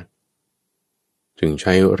ฉลาดจึงใ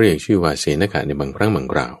ช้เรียกชื่อว่าเสนกะในบางครั้งบาง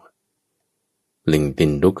คราวลิงติ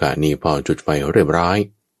นทุกขะนี่พอจุดไฟเรียบร้อย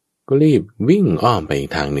ก็รีบวิ่งอ้อมไปอี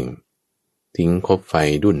กทางหนึ่งทิ้งคบไฟ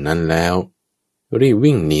ดุ่นนั้นแล้วรีบ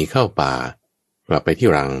วิ่งหนีเข้าป่ากลับไปที่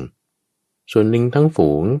รังส่วนลิงทั้งฝู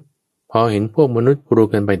งพอเห็นพวกมนุษย์กรู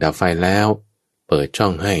กันไปดับไฟแล้วเปิดช่อ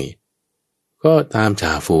งให้ก็ตามจ่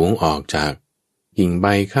าฝูงออกจากกิ่งใบ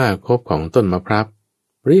ฆ่าคบของต้นมะพร้าว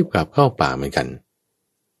รีบกลับเข้าป่าเหมือนกัน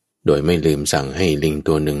โดยไม่ลืมสั่งให้ลิง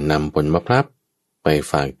ตัวหนึ่งนำผลมะพร้าวไป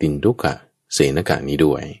ฝากตินทุกขะเสนกะนี้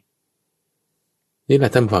ด้วยนี่แหละ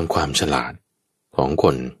ท่านฟังความฉลาด ของค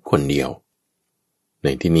นคนเดียวใน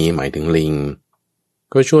ที่นี้หมายถึงลิง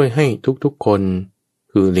ก็ช่วยให้ทุกๆคน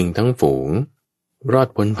คือลิงทั้งฝูงรอด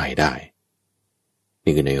พ้นภัยได้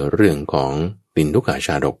นี่คือในเรื่องของตินทุกขช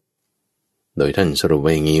าดกโดยท่านสรุปไ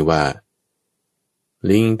ว้อย่างนี้ว่า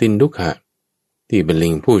ลิงตินทุกขะที่เป็นลิ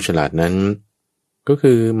งผู้ฉลาดนั้นก็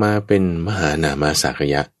คือมาเป็นมหานามาสาก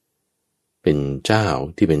ยะเป็นเจ้า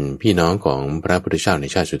ที่เป็นพี่น้องของพระพุทธเจ้าใน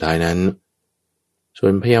ชาติสุดท้ายนั้นส่ว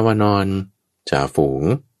นพยาวานอนจ่าฝูง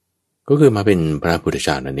ก็คือมาเป็นพระพุทธเ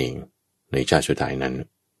จ้านั่นเองในชาติสุดท้ายนั้น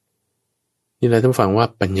นี่แหละท่านฟังว่า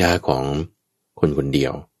ปัญญาของคนคนเดีย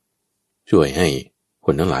วช่วยให้ค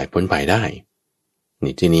นทั้งหลายพ้นภัยได้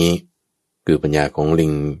นี่ที่นี้คือปัญญาของลิ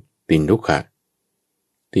งตินทุกขะ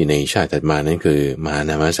ที่ในชาติถัดมานั้นคือมหา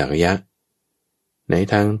นามาสากยะใน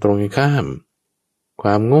ทางตรงข้ามคว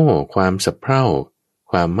ามโง่ความสะเพร่า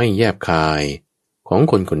ความไม่แยบคายของ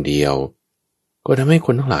คนคนเดียวก็ทำให้ค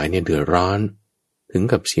นทั้งหลายเนี่ยเดือดร้อนถึง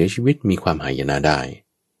กับเสียชีวิตมีความหายนะได้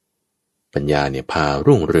ปัญญาเนี่ยพา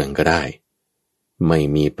รุ่งเรืองก็ได้ไม่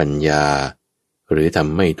มีปัญญาหรือท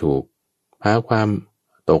ำไม่ถูกพาความ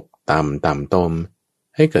ตกต่ำตม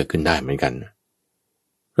ให้เกิดขึ้นได้เหมือนกัน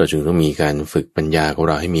เราจึงต้องมีการฝึกปัญญาของเ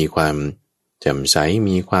ราให้มีความแจ่มใส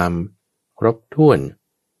มีความครบถ้วน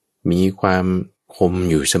มีความคม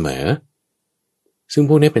อยู่เสมอซึ่งพ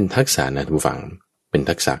วกนี้เป็นทักษะนะทุกฝั่งเป็น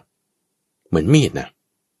ทักษะเหมือนมีดนะ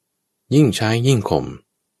ยิ่งใช้ยิ่งคม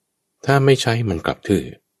ถ้าไม่ใช้มันกลับทื่อ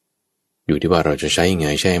อยู่ที่ว่าเราจะใช้ยังไง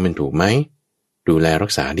ใช้ให้มันถูกไหมดูแลรั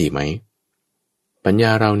กษาดีไหมปัญญ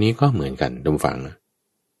าเรานี้ก็เหมือนกันทุกฝั่ง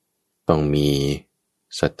ต้องมี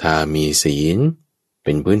ศรัทธามีศีลเ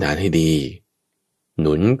ป็นพื้นฐานให้ดีห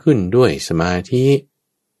นุนขึ้นด้วยสมาธิ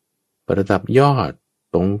ประดับยอด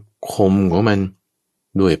ตรงคมของมัน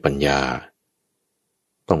ด้วยปัญญา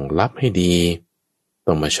ต้องรับให้ดี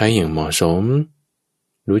ต้องมาใช้อย่างเหมาะสม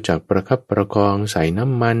รู้จักประคับประคองใส่น้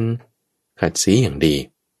ำมันขัดสีอย่างดี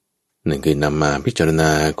นั่นคือนำมาพิจารณา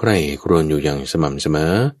ใคร่ครวญอยู่อย่างสม่ำเสม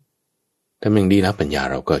อถ้ามันดีแล้วปัญญา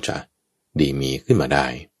เราก็จะดีมีขึ้นมาได้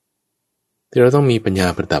ที่เราต้องมีปัญญา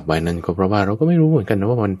ประดับไว้นั้นก็เพราะว่าเราก็ไม่รู้เหมือนกันนะ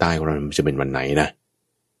ว่าวันตายของเราจะเป็นวันไหนนะ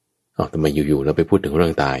ทำไมอยู่ๆเราไปพูดถึงเรื่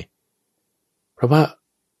องตายเพราะว่า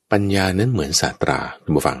ปัญญานั้นเหมือนศาสตราคุ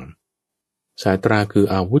ณผู้ฟังศาสตราคือ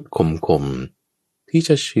อาวุธคมๆที่จ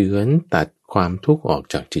ะเฉือนตัดความทุกข์ออก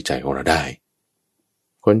จากจิตใจของเราได้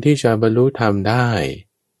คนที่จะบรรลุธรรมได้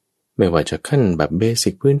ไม่ว่าจะขั้นแบบเบสิ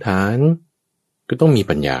กพื้นฐานก็ต้องมี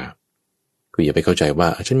ปัญญาคืออย่าไปเข้าใจว่า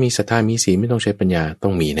ฉันมีศรัทธามีศีลไม่ต้องใช้ปัญญาต้อ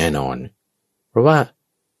งมีแน่นอนเพราะว่า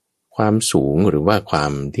ความสูงหรือว่าควา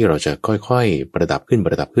มที่เราจะค่อยๆประดับขึ้น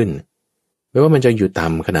ไม่ว่ามันจะอยู่ต่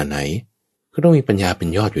ำขนาดไหนก็ต้องมีปัญญาเป็น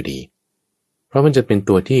ยอดอยู่ดีเพราะมันจะเป็น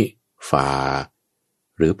ตัวที่ฝ่า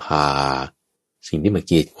หรือพาสิ่งที่มา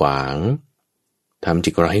กีดขวางทำจิ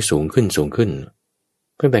ตเราให้สูงขึ้น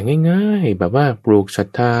ตั้งแต่ง่ายๆแบบว่าปลูกศรัท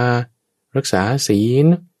ธารักษาศีล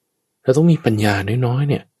เราต้องมีปัญญาน้อยๆ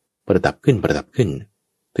เนี่ยประดับขึ้น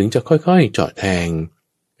ถึงจะค่อยๆเจาะแทง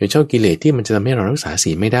ไอ้เจ้ากิเลสที่มันจะทำให้เรารักษา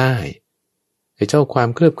ศีลไม่ได้ไอ้เจ้าความ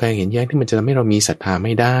เคลือบแคลงเห็นแย้งที่มันจะทำให้เรามีศรัทธาไ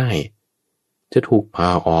ม่ได้จะถูกพา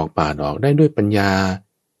ออกปาดออกได้ด้วยปัญญา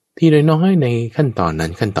ที่น้อยๆในขั้นตอนนั้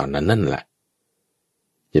นนั่นแหละ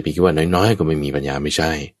อย่าไปคิดว่าน้อยๆก็ไม่มีปัญญาไม่ใ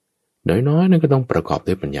ช่น้อยๆนั่นก็ต้องประกอบ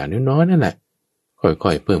ด้วยปัญญาน้อยๆนั่นแหละค่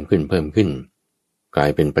อยๆเพิ่มขึ้นกลา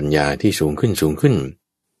ยเป็นปัญญาที่สูงขึ้น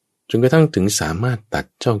จนกระทั่งถึงสามารถตัด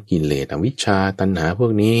เจ้ากิเลสอวิชชาตัณหาพว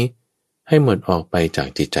กนี้ให้หมดออกไปจาก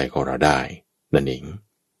จิตใจของเราได้นั่นเอง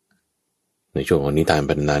ในช่วงของนิทาน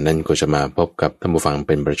บรรณานั้นก็จะมาพบกับท่านผู้ฟังเ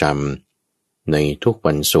ป็นประจำในทุก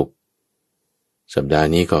วันศุกร์สัปดาห์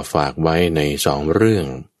นี้ก็ฝากไว้ใน2เรื่อง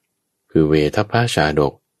คือเวทัพพชาด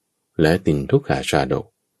กและตินทุกขชาดก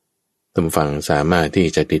ท่านผู้ฟังสามารถที่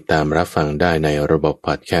จะติดตามรับฟังได้ในระบบพ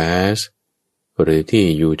อดแคสต์หรือที่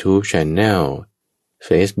YouTube Channel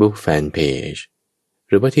Facebook Fanpage ห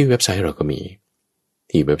รือว่าที่เว็บไซต์เราก็มี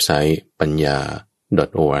ที่เว็บไซต์ปัญญา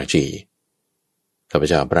 .org ข้าพ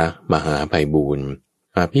เจ้าพระมหาไพบูลย์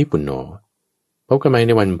อาภีปุณโญพบกันใหม่ใ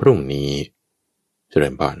นวันพรุ่งนี้เจริ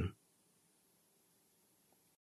ญพร